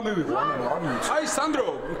პოზა უნდა მივიღო, არ ვიცი. აი, სანდრო,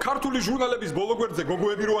 ქართული ჟურნალების ბოლო გვერდზე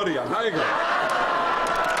გოგოები რო არიან, აი ეგრე.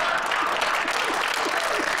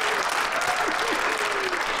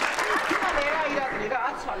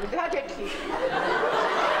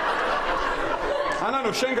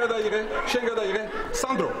 ანანო, შენ გადაიღე.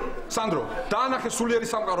 სანდრო, დაანახე სულიერი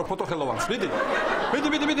სამყარო ფოტოხელოვანს. მიდი.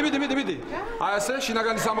 აი ასე,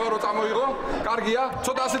 შინაგანი სამყარო წამოიღო. კარგია,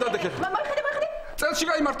 ცოტა ასე დადექე. წელში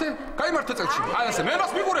გაიმართე წელში. აი ასე, მე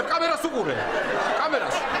მას მიყურებ, კამერას უყურე.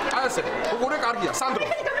 კამერას. აი ასე, უყურე, კარგია, სანდრო.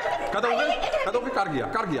 გადაუღე,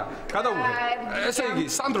 კარგია. გადაუღე. ესე იგი,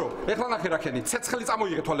 სანდრო, ეხლა ნახე რა ქენი, ცეცხლი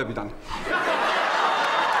წამოიღე თვალებიდან.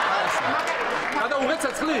 გადაუღე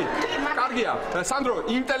ცეცხლი? კარგია. სანდრო,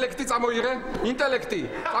 ინტელექტი წამოიღე? ინტელექტი.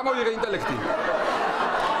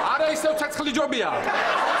 არა ისევ ცეცხლი ჯობია.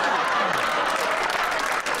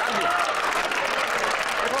 კარგია.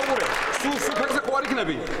 ეხლა უყურე. სუფერზე ხო არ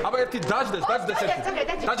იქნები? აბა ერთი დაждდეს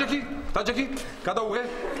ერთი. დაჯექი, გადაუღე.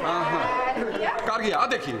 აჰა. კარგია,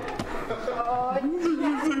 ადექი.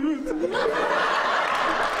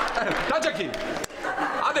 დაჯექი.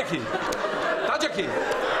 ადექი.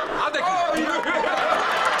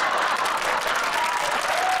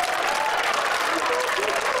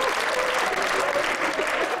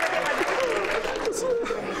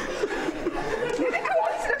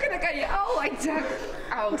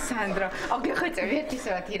 აუ სანდრო, გეხეწევი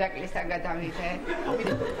ერთისავად ირაკლისთან გადავიდე.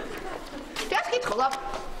 გასკითხულა.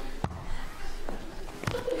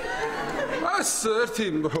 ეს ერთი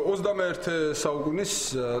 21 საუკუნის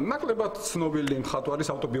ნაკლებად ცნობილი მხატვარის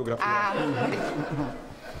ავტობიოგრაფია.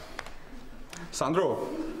 სანდრო,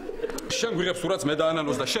 შენ გვიღებ სურათს მე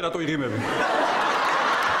დაანანოს და შენ რატო იღიმები?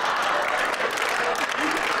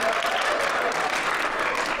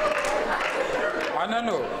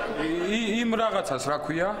 ანანო, იმ რაღაცას რა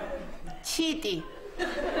ქვია? ჩიტი.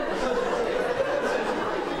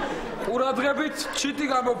 ყურადღებით ჩიტი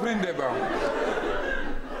გამოფრინდება.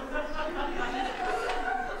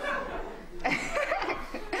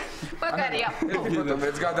 მაგარია. ფოტო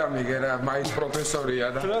მეც გადამიგე რა, მაის პროფესორია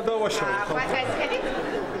და. რა დავაშავე ხო? პასაჩქენით.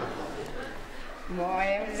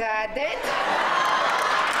 მოემზადეთ.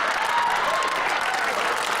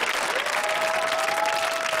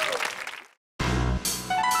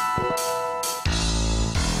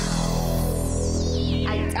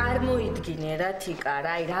 მოიდგინე რა თიკა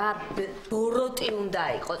რა, რა ბოროტი უნდა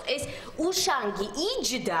იყოს. ეს უშანგი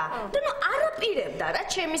იჯდა და ნუ არაპირებდა რა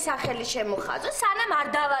ჩემი სახელი შემოხაზო, სანამ არ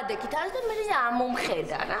დავადექით არის და მე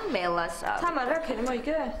ამომხედა რა მელასა. თამარ რა ქენი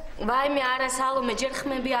მოიგე? ვაიმე არა სალომე, ჯერ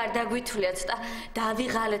ხმები არ დაგვითვლია, ცოტა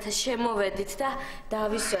დავიღალეთ, შემოვედით და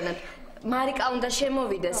დავისვენეთ. მარიკა უნდა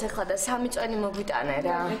შემოვიდეს ახლა და 3 წვენი მოგვიტანე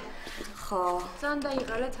რა. ხო. ძალიან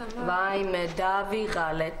დაიღალე თამარ. ვაიმე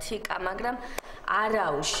დავიღალე თიკა, მაგრამ არა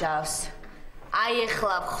უშავს. აი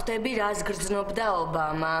ეხლა ხვდები რას გრძნობდა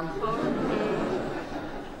ობამა.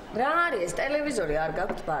 რა არის ტელევიზორი არ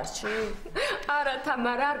გაქვთ ბარში? არა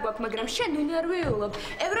თამარ არ გვაქვს, მაგრამ შენ უნერვიულობ.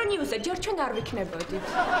 ევრონიუსზე ჯერ ჩვენ არ ვიქნებოდით.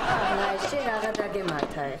 აი შენ რაღა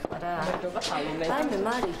დაგემართა ეხლა რა. მადლობა სალომე. ვაიმე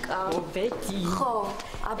მარიკა. ვედი. ხო,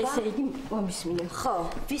 აბა. ესე იგი მომისმინე. ხო.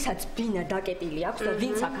 ვისაც ბინა დაკეტილი აქვს და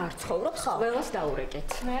ვინც აქ არ ცხოვრობს, ყველას დაურეკეთ.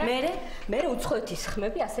 მე უცხოეთის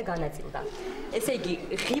ხმები ასე განაწილდა. ესე იგი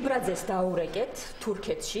ღიბრაძეს დაურეკეთ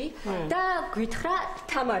თურქეთში და გვითხრა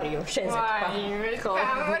თამარიო შენზე თქვა. ხო.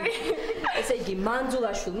 ესე იგი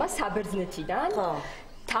მანძულაშვილმა საბერძნეთიდან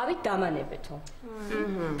თავით დამანებეთო.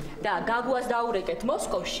 და გაგუას დაურეკეთ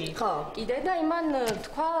მოსკოვში. კიდე და იმან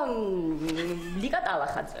თქვა ლიკა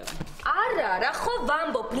ტალახაძე. არა, რა ხო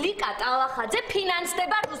ვამბობ, ლიკა ტალახაძე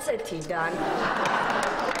ფინანსდება რუსეთიდან.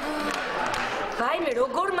 ვაიმე,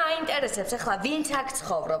 როგორ მაინტერესებს ახლა ვინც აქ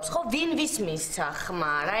ცხოვრობს, ხო, ვინ ვისმის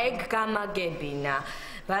ხმა, რა ეგ გამაგებინა.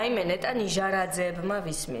 ვაიმე, ნეტა ნიჟარაძეებმა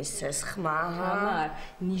ვისმის ეს ხმა. თამარ,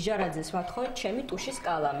 ნიჟარაძეს ვათხოვე ჩემი ტუშის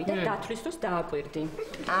კალამი და დათვლისთვის დააკვირდი.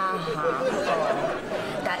 აჰა.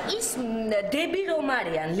 და ის დები რომ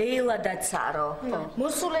არიან, ლელა და цаრო.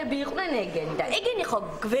 მოსულები იყვნენ ეგენი და ეგენი ხო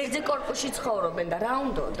გვერდზე კორპუსში ცხოვრობენ და რა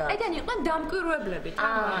უნდოდა? ეგენი იყვნენ დამკვირვებლები,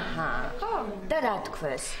 თამარ. აჰა. ხო. და რა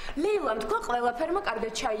თქვეს? ლეილამ თქვა ყველაფერმა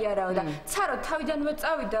კარგად ჩაიარაო და цаრო თავიდანვე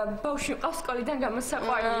წავიდა, ბავშვი ყავს სკოლიდან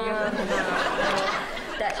გამოსაყვანია.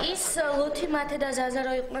 და ის ლუთი მათე და ზაზა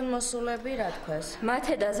რო იყვნენ მოსულები, რა თქვეს?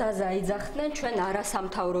 მათე და ზაზა იძახდნენ, ჩვენ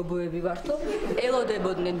არასამთავრობოები ვართო,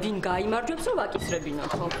 ელოდებოდნენ ვინ გაიმარჯვებს, რომ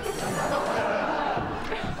ვაკისრებინოთ ხო?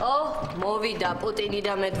 მოვიდა პუტინი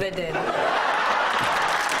და მედვედევი.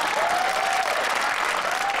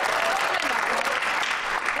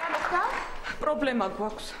 პრობლემა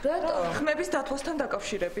გვაქვს. რატო? ხმების დათვასთან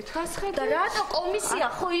დაკავშირებით. და რატო კომისია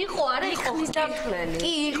ხო იყო, არა ხმის დათვლელი?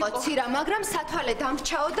 კი იყო ცირა, მაგრამ სათვალე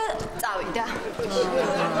დამრჩაო და წავიდა.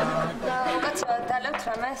 და უკაცრავ დალებთ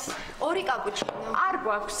რამეს? 2 კაპუჩინო. არ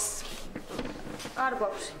გვაქვს.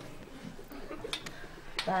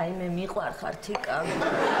 აი მე მიყვარხარ თიკა.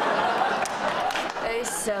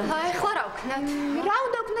 ეს ახლა რა ვქნათ? რა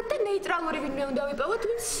უნდა ვქნათ და ნეიტრალური ვინმე უნდა ვიპოვოთ,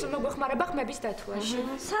 ვინც მოგვეხმარება ხმების დათვლაში.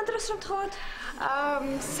 სანდროს რომ თხოვოთ?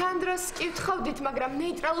 სანდროს კი ვთხოვდით, მაგრამ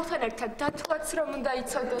ნეიტრალურთან ერთად დათვლაც რომ უნდა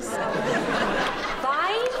იცოდეს.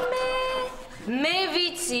 ვაიმე მე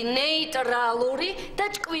ვიცი ნეიტრალური და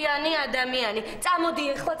ჭკვიანი ადამიანი. წამოდი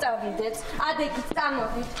ეხლა წავიდეთ. ადეგით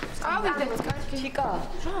წამოდი. წავიდეთ, კარგი. ჩიკა.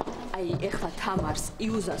 აი, ეხლა თამარს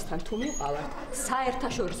იუზასთან თუ მივყავართ,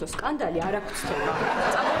 საერთაშორისო სკანდალი არ აქვს თქმა.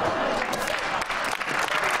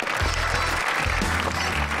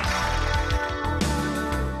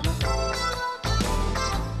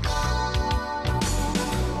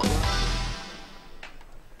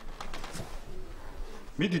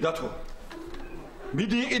 მიდი დათო.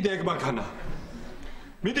 მიდი იყიდე ეგ მანქანა.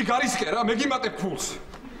 მიდი გარისკე რა, მე გიმატებ ფულს.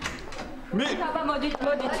 აბა მოდი.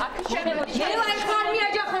 შემემოდი. ნელა ხარ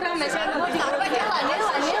მიაჯახო რამეს. მოდი.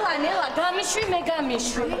 ნელა, გამიშვი მე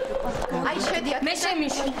გამიშვი. აი შედიათ. მე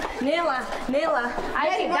შემიშვი. ნელა. აი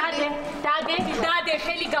დადე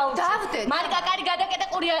ხელი გაუჩი. დავდეთ. მარიკა კარი გადაკეტე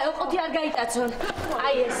ყუთი არ გაიტაცონ.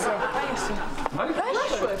 აი ესე. მარიკა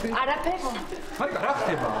არაფერს. მარიკა რა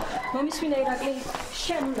ხდება? მომისმინე ირაკლი,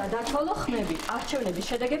 შენ უნდა დათვალო ხმები. არჩევნების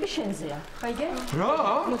შედეგები შენზეა. ხაიგე? რა?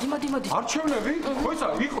 მოდი. არჩევნები? ხოისა,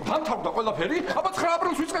 იყო დამთავრდა ყველაფერი? აბა 9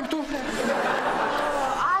 აპრილს ვიწყებ თუ?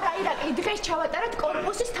 არა, ირაკლი, დღეს ჩავატარეთ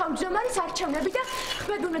კორპუსის თავმჯდომარის არჩევნები და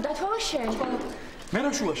ხმები უნდა დათვალო შენ. მე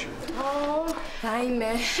რა შუაში?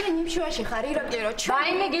 ვაიმე, შენ იმ შუაში ხარ, ირაკლი, რო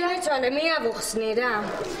ვაიმე გივეწვალე, მე ავუხსნი რა.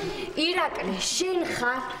 ირაკლი, შენ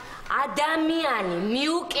ხარ ადამიანი,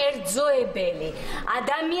 მიუკერძოებელი,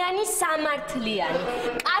 ადამიანი სამართლიანი,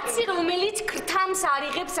 კაცი რომელიც ქრთამს არ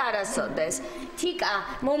იღებს არასოდეს. თიკა,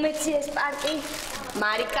 მომეცი ეს პარტი?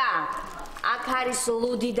 მარიკა, აქ არის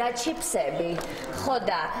ლუდი და ჩიფსები. ხო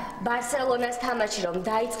და ბარსელონას თამაში რომ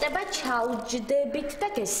დაიწყება, ჩაუჯდებით და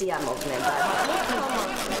გესიამოვნებათ.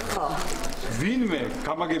 ხო. ვინმე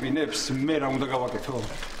გამაგებინებს, მე რა უნდა გავაკეთო?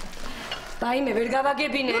 ვაიმე, ვერ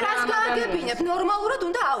გავაგებინე რა. რას გავაგებინებ? ნორმალურად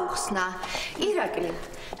უნდა აუხსნა. ირაკლი,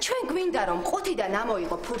 ჩვენ გვინდა რომ ყუთიდან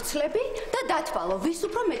ამოიღო ფურცლები და დათვალო, ვის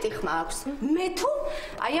უფრო მეტი ხმა აქვს. მე თუ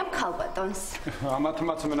აი ამ ქალბატონს.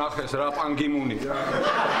 ამათმაც მნახეს რა პანგიმუნი.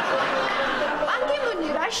 პანგიმუნი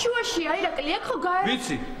რა შუაშია, ირაკლი, აქ ხო გაერთ?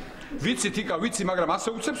 ვიცი თიკა, მაგრამ ასე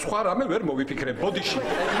უცებ სხვა რამე ვერ მოვიფიქრებ. ბოდიში.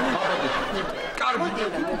 კარგი,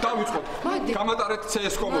 დავიწყოთ. გამატარეთ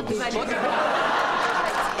CS:GO მოდი.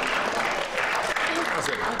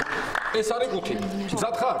 ეს არის ყუთი.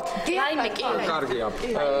 მზად ხართ? ვაიმე, კი. კარგია.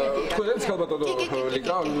 თქვენს ქალბატონო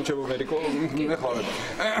ლიკა, ჩემომერიკო, ეხლა.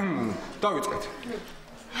 დავიწყეთ.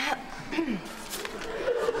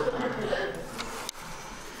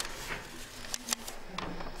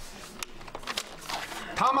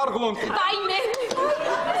 თამარ გლონტი. ვაიმე.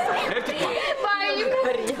 ერთი ხმა.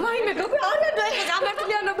 ვაიმე, გოგა, არა და ეს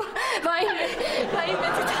გამართლიანობა. ვაიმე.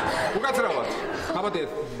 უკაცრავად. აბადე,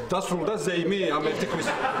 დასრულდა ზეიმი ამ ერთი ხმის.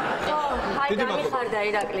 აი, გამიხარდა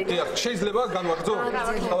ირაკლი. დიახ, შეიძლება განვაგრძო?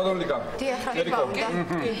 ქალბატონო ლიკა. დიახ, ერიკო.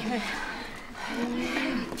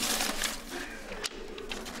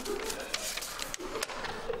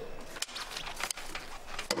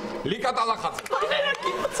 ლიკა ტალახაძე.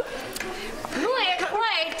 ნუ ეხლა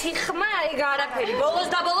ერთი ხმა ეგ არაფერი, ბოლოს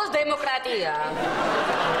და ბოლოს დემოკრატია.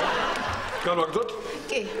 განვაგრძოთ?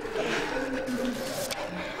 კი.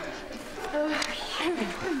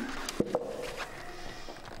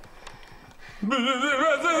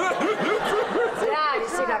 რა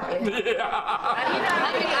არის ირაკლი?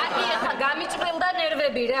 აი ახლა გამიჭრილდა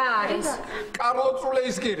ნერვები რა არის? კარლო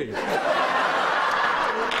წულეისკირი.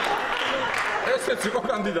 ესეც იყო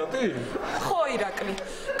კანდიდატი? ხო, ირაკლი.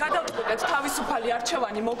 გადავწყვეტეთ თავისუფალი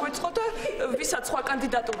არჩევანი მოგვეწყო და ვისაც სხვა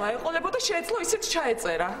კანდიდატურა ეყოლებოდა, შეეძლო ისიც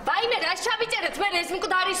ჩაეწერა. ვაიმე, რა შევიწერეთ მე ეს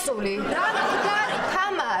მკვდარი სული? რა მკვდარი,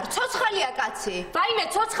 თამარ, ცოცხალია კაცი. ვაიმე,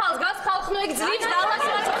 ცოცხალს გავს ხალხნო ეგ ძლივს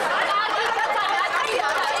დავასვათ. კარგი კაცა, რა ქვია?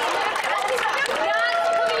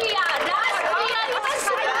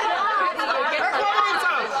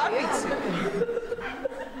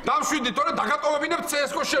 დამშვიდით, თორე დაგატოვებინებ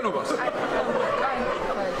CS:GO შენობას.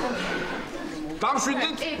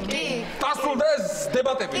 დამშვიდით? კი. დასრულდა ეს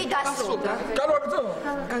დებატები? კი, დასრულდა. განვაგრძო?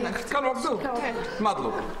 განვაგრძო?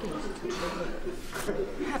 მადლობა.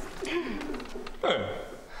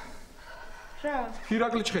 რა?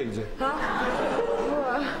 ირაკლი ჩხეიძე.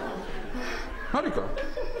 მარიკა.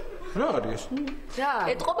 რა არის? რა?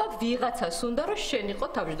 ეთყობა ვიღაცას უნდა რომ შენ იყო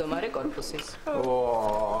თავმჯდომარე კორპუსის.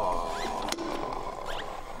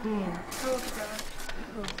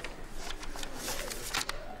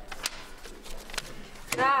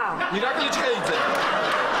 რა? ირაკლი ჩხეიძე.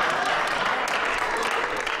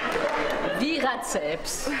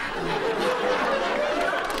 ვიღაცებს.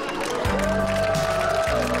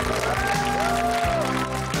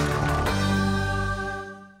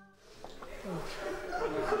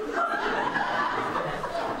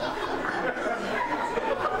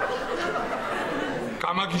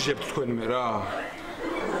 გამაგიჟებთ თქვენ მე რა.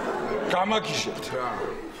 გამაგიჟებთ რა.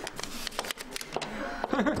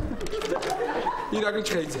 ირაკლი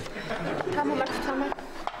ჩხეიძე. გამომართამა.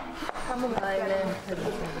 გამომაილე.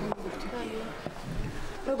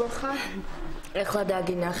 როგორ ხარ? ეხლა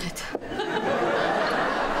დაგინახეთ.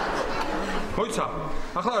 მოიცა,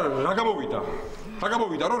 ახლა რა გამოვიდა? რა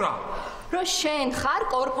გამოვიდა რომ რა? რომ შენ ხარ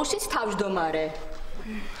კორპუსის თავმჯდომარე.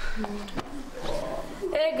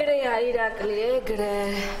 ეგრეა ირაკლი, ეგრე.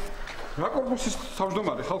 რა კორპუსის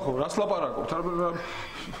თავმჯდომარე ხალხო, რას ლაპარაკობთ?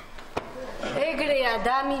 ეგრეა,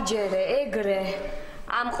 დამიჯერე, ეგრე.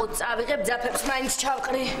 ამ ყუთს წავიღებ, ძაფებს მაინც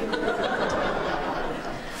ჩავყრი.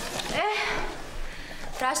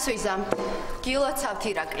 რას ვიზამ? გილოცავთ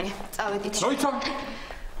ირაკლი. წავედით. მოიცა.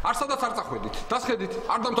 არსადაც არ წახვედით. დასხედით.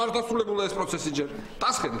 არ დამთავრებულა ეს პროცესი ჯერ.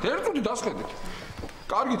 დასხედით. ერთ წუთი დასხედით.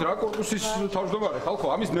 კარგით რა კორპუსის თავმჯდომარე ხალხო,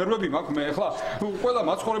 ამის ნერვები მაქვს მე ახლა. ყველა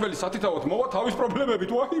მაცხოვრებელი სათითაოდ მოვა თავის პრობლემებით.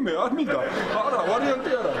 ვაიმე, არ მინდა. არა,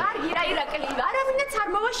 ვარიანტი არა. კარგი რა ირაკლი, არავინაც არ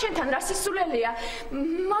მოვა შენთან, რა სისულელია.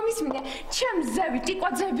 მამის მინე, ჩემს ზევი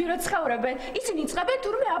ტიკვაძეები რო ცხოვრობენ, ისინი წყებენ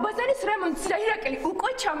თურმე აბაზანის რემონტს და ირაკლი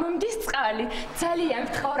უკვე ჩამომდის წყალი. ძალიან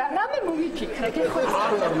გთხოვ რა, რამე მომიფიქრე, გეხოცე.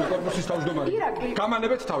 არ ვარ მე კორპუსის თავმჯდომარე. ირაკლი.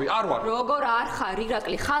 გამანებეთ თავი, არ ვარ. როგორ არ ხარ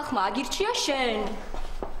ირაკლი, ხალხმა აგირჩია შენ.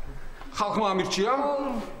 ხალხმა ამირჩია?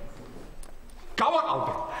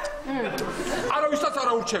 გავაყალბე. არავისთაც არ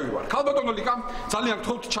აურჩევი ვარ. ქალბატონო ლიკა, ძალიან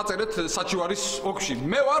გთხოვთ ჩაწერეთ საჩივარის ოკში.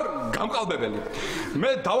 მე ვარ გამყალბებელი. მე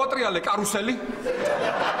დავატრიალე კარუსელი.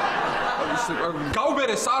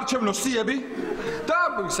 გავბერე საარჩევნო სიები და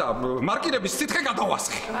ისა მარკირების სითხე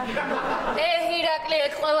გადავასხი. ირაკლი,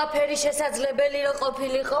 ეგ ყველაფერი შესაძლებელი რო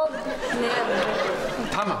ყოფილიყო?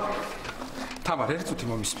 თამარ, ერთ წუთი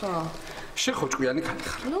მომისმენ. შენ ხო ჭკვიანი ქალი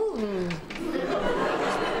ხარ.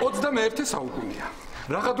 21 საუკუნეა.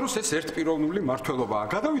 რაღა დროს ეს ერთპიროვნული მმართველობაა.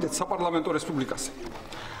 გადავიდეთ საპარლამენტო რესპუბლიკაზე.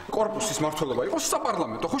 კორპუსის მმართველობა იყოს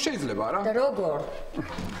საპარლამენტო, ხო შეიძლება არა? და როგორ?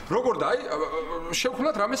 როგორ და აი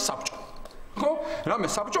შევქმნათ რამე საბჭო. ხო? რამე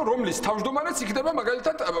საბჭო, რომლის თავმჯდომარეც იქნება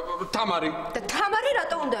მაგალითად თამარი. და თამარი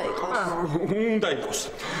რატო უნდა იყოს? უნდა იყოს.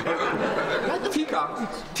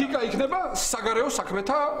 თიკა იქნება საგარეო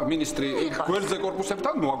საქმეთა მინისტრი. გვერდზე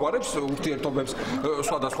კორპუსებთან მოაგვარებს ურთიერთობებს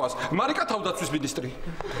სხვადასხვას. მარიკა თავდაცვის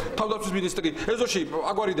მინისტრი. ეზოში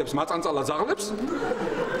აგვარიდებს მაწანწალა ძაღლებს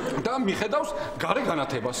და მიხედავს გარე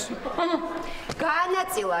განათებას.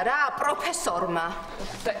 გაანაწილა რა პროფესორმა.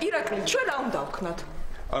 და ირაკლი, ჩვენ რა უნდა ვქნათ?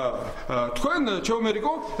 თქვენ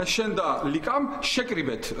ჩეომერიკო შენ და ლიკამ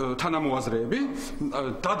შეკრიბეთ თანამოაზრეები,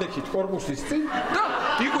 დადექით კორპუსის წინ და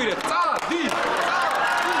იყვირეთ წადი.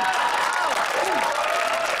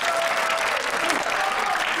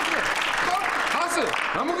 ასე,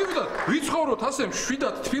 რა მოგივიდათ? ვიცხოვროთ ასე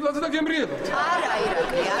მშვიდად, თბილად და გემრიელად. არა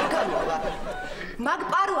ირაკლი, არ გამოვა. მაგ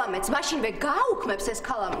პარლამენტს მაშინვე გააუქმებს ეს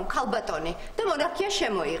ქალბატონი და მონარქია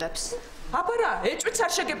შემოიღებს. აბა რა, ეჭვიც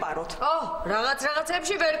არ შეგეპაროთ.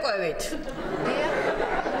 რაღაცებში ვერ ყვევით.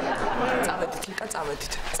 წავედით, ლიკა,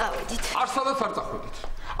 წავედით. არსადაც არ წახვედით.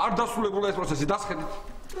 არ დასრულებულა ეს პროცესი, დასხედით.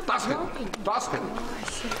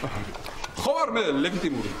 ხო არ მე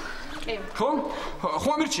ლეგიტიმური. ხო? ხო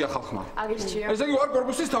ამირჩია ხალხმა. აგირჩია. ესე იგი ვარ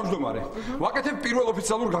კორპუსის თავმჯდომარე. ვაკეთებ პირველ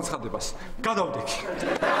ოფიციალურ განცხადებას. გადავდექი.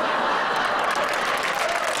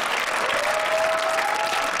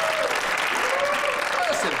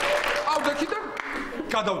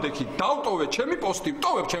 გადავდექი, დავტოვე ჩემი პოსტი,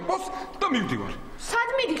 ვტოვებ ჩემ პოსტს და მივდივარ. სად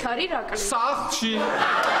მიდიხარ ირაკლი? სახლში.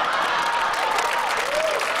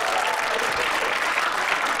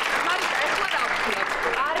 მარიკა, ეხლა რა ვქნათ?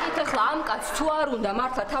 კარგით, ეხლა ამ კაცს თუ არ უნდა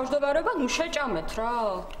მართლა თავმჯდომარეობა, ნუ შეჭამეთ რა.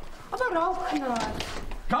 აბა რა ვქნათ?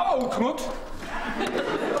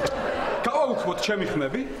 გავაუქმოთ ჩემი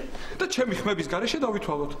ხმები და ჩემი ხმების გარეშე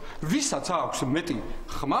დავითვალოთ. ვისაც აქვს მეტი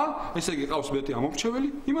ხმა, ესე იგი ყავს მეტი ამორჩეველი,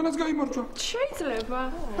 იმანაც გაიმორჩვა. შეიძლება.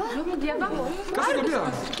 მოდი აბა. გასაგებია?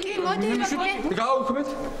 კი, მოდი ირაკლი. გავაუქმეთ.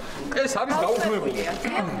 ეს არის გაუქმებული.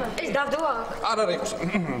 ეს დავდოა? არა იყოს.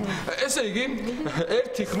 ესე იგი,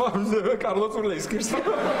 ერთი ხმა კარლოცურლის კირს.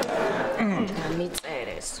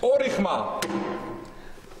 მიწერეს. ორი ხმა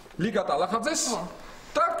ლიგა ტალახაძეს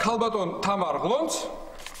და ქალბატონ თამარ ღლონც.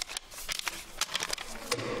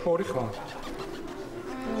 ორი ხმა.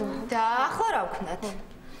 და ახლა რა ვქნათ?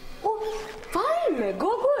 ვაიმე,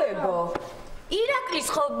 გოგოებო. ირაკლის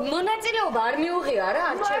ხო მონაწილეობა არ მიუღია რა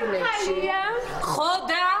არჩევნებში? ხო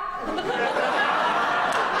და?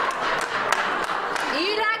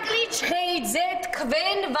 ირაკლი ჩხეიძე,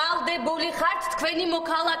 თქვენ ვალდებული ხართ თქვენი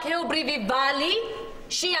მოქალაქეობრივი ვალი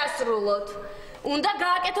შეასრულოთ. უნდა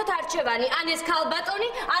გააკეთოთ არჩევანი, ან ეს ქალბატონი,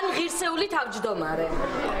 ან ღირსეული თავმჯდომარე.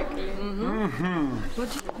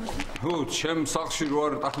 ო, ჩემ სახლში რო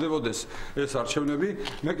არ ტახდებოდეს ეს არჩევნები,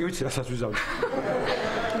 მე კი ვიცი რასაც ვიზავდი.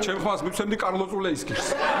 ჩემ ხმას მივცემდი კარლოწულეისკის.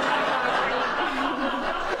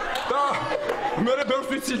 და მე ბევრს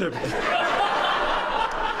ვიცილებდი.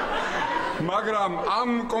 მაგრამ ამ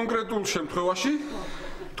კონკრეტულ შემთხვევაში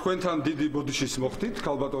თქვენთან დიდი ბოდიშის მოხდით,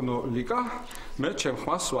 ქალბატონო ლიკა, მე ჩემ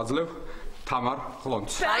ხმას ვაძლევ თამარ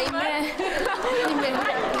ხლონცს.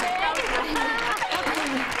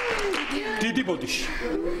 დიდი ბოდიში.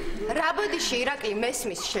 რა ბოდიში ირაკლი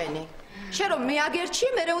მესმის შენი? შენ რომ მე აგერჩი,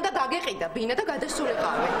 მე უნდა გაგეყიდა ბინა და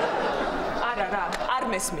გადასულიყავი. არა, არ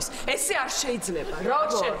მესმის. ესე არ შეიძლება.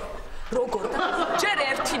 როგორ? ჯერ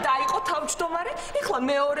ერთი დაიყო თავმჯდომარე, ეხლა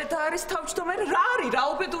მეორე და არის თავმჯდომარე. რა არის? რა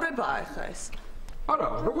უბედურებაა ეხლა ეს? არა,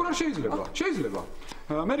 როგორ არ შეიძლება? შეიძლება.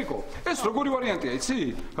 ამერიკო, ეს როგორი ვარიანტია, იცი?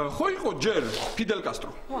 ხო იყო ჯერ ფიდელ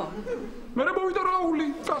კასტრო. მე მოვიდა რაული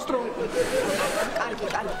კასტრო. კარგი.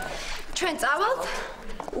 ჩვენ წავალთ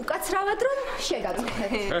უკაცრავად რომ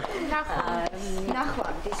შეგაგმხეთ.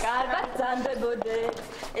 ნახვამდის. კარგად ზანდებოდე.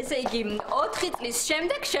 ესე იგი 4 წლის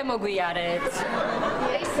შემდეგ შემოგვიარეთ.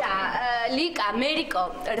 ისა, ლიკა, მერიკო,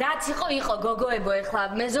 რაც იყო გოგოებო, ეხლა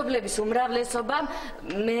მეზობლების უმრავლესობამ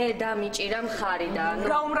მე დამიჭირა მხარი და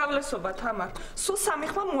რა უმრავლესობა თამარ? სულ 3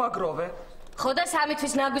 ხმა მოაგროვე. ხო და 3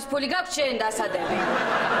 თვის ნაგვის ფული გაქვს შენ დასადები.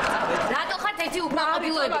 რატო ხართ ერთი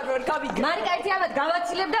უკმაყოფილოები? მარიკა ერთი ამათ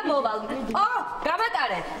გავაცილებ და მოვალ.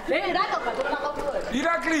 გამატარე. მე რატო ხართ უკმაყოფილოები?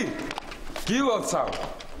 ირაკლი, გილოცავ.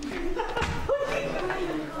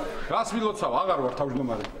 რას ვილოცავ? აღარ ვარ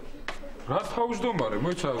თავმჯდომარე. რა თავმჯდომარე?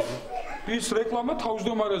 მოიცა. ის რეკლამა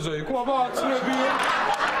თავმჯდომარეზე იყო, აბა აცნებიო.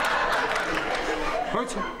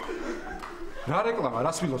 მოიცა. რა რეკლამა?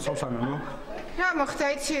 რას ვილოცავ სამემო? რა მოხდა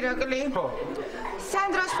იცი ირაკლი? ხო.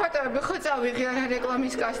 სანდროს ფოტოები ხო წავიღე არა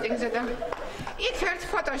რეკლამის კასტინგზე და იქ ერთ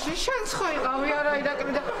ფოტოში შენც ხო იყავი არა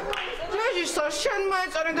ირაკლი და რეჟისორს შენ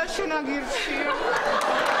მოეწონე და შენ აგირჩიო.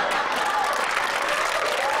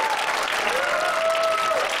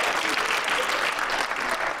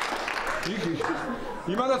 იგი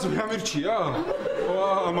იმადაც მეამირჩია? ვა,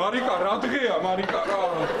 მარიკა, რა დღეა, მარიკა რა.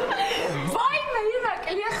 ვაიმე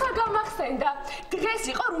ირაკლი, ახლა გამახსენდა. დღეს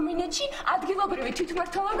იყო რუმინეთში ადგილობრივი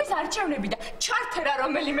თვითმმართველობის არჩევნები და ჩართერა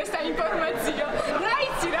რომელიმე საინფორმაციო. რა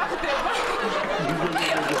იცი რა ხდება?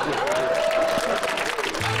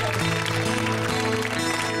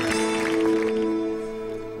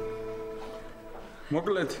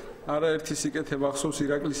 მოკლედ, არაერთი სიკეთე მახსოვს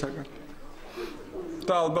ირაკლისაგან.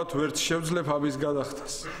 და ალბათ ვერც შევძლებ ამის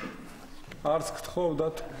გადახდას. არც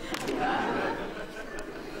გთხოვდათ.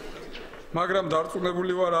 მაგრამ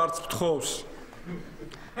დარწმუნებული ვარ, არც გთხოვს.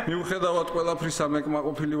 მიუხედავად ყველაფრისა, მე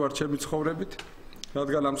კმაყოფილი ვარ ჩემი ცხოვრებით,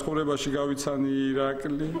 რადგან ამ ცხოვრებაში გავიცანი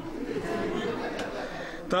ირაკლი.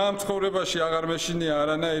 და ამ ცხოვრებაში აღარ მეშინია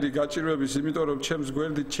არანაირი გაჭირვების, იმიტომ რომ ჩემს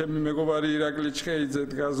გვერდით ჩემი მეგობარი ირაკლი ჩხეიძე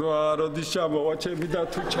დგას. ვა, როდის ჩამოვა ჩემი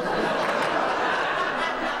დათუჩა.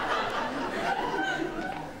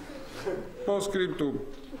 პოსკრიპტუმ.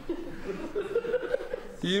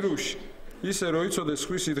 ირუში, ისე რომ იცოდეს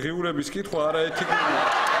სხვისი დღიურების კითხვა არაეთიკურია.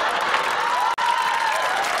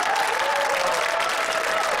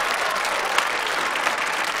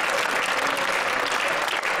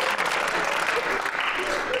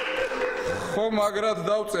 ხო, მაგრად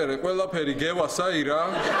დავწერე ყველაფერი გევასაირა.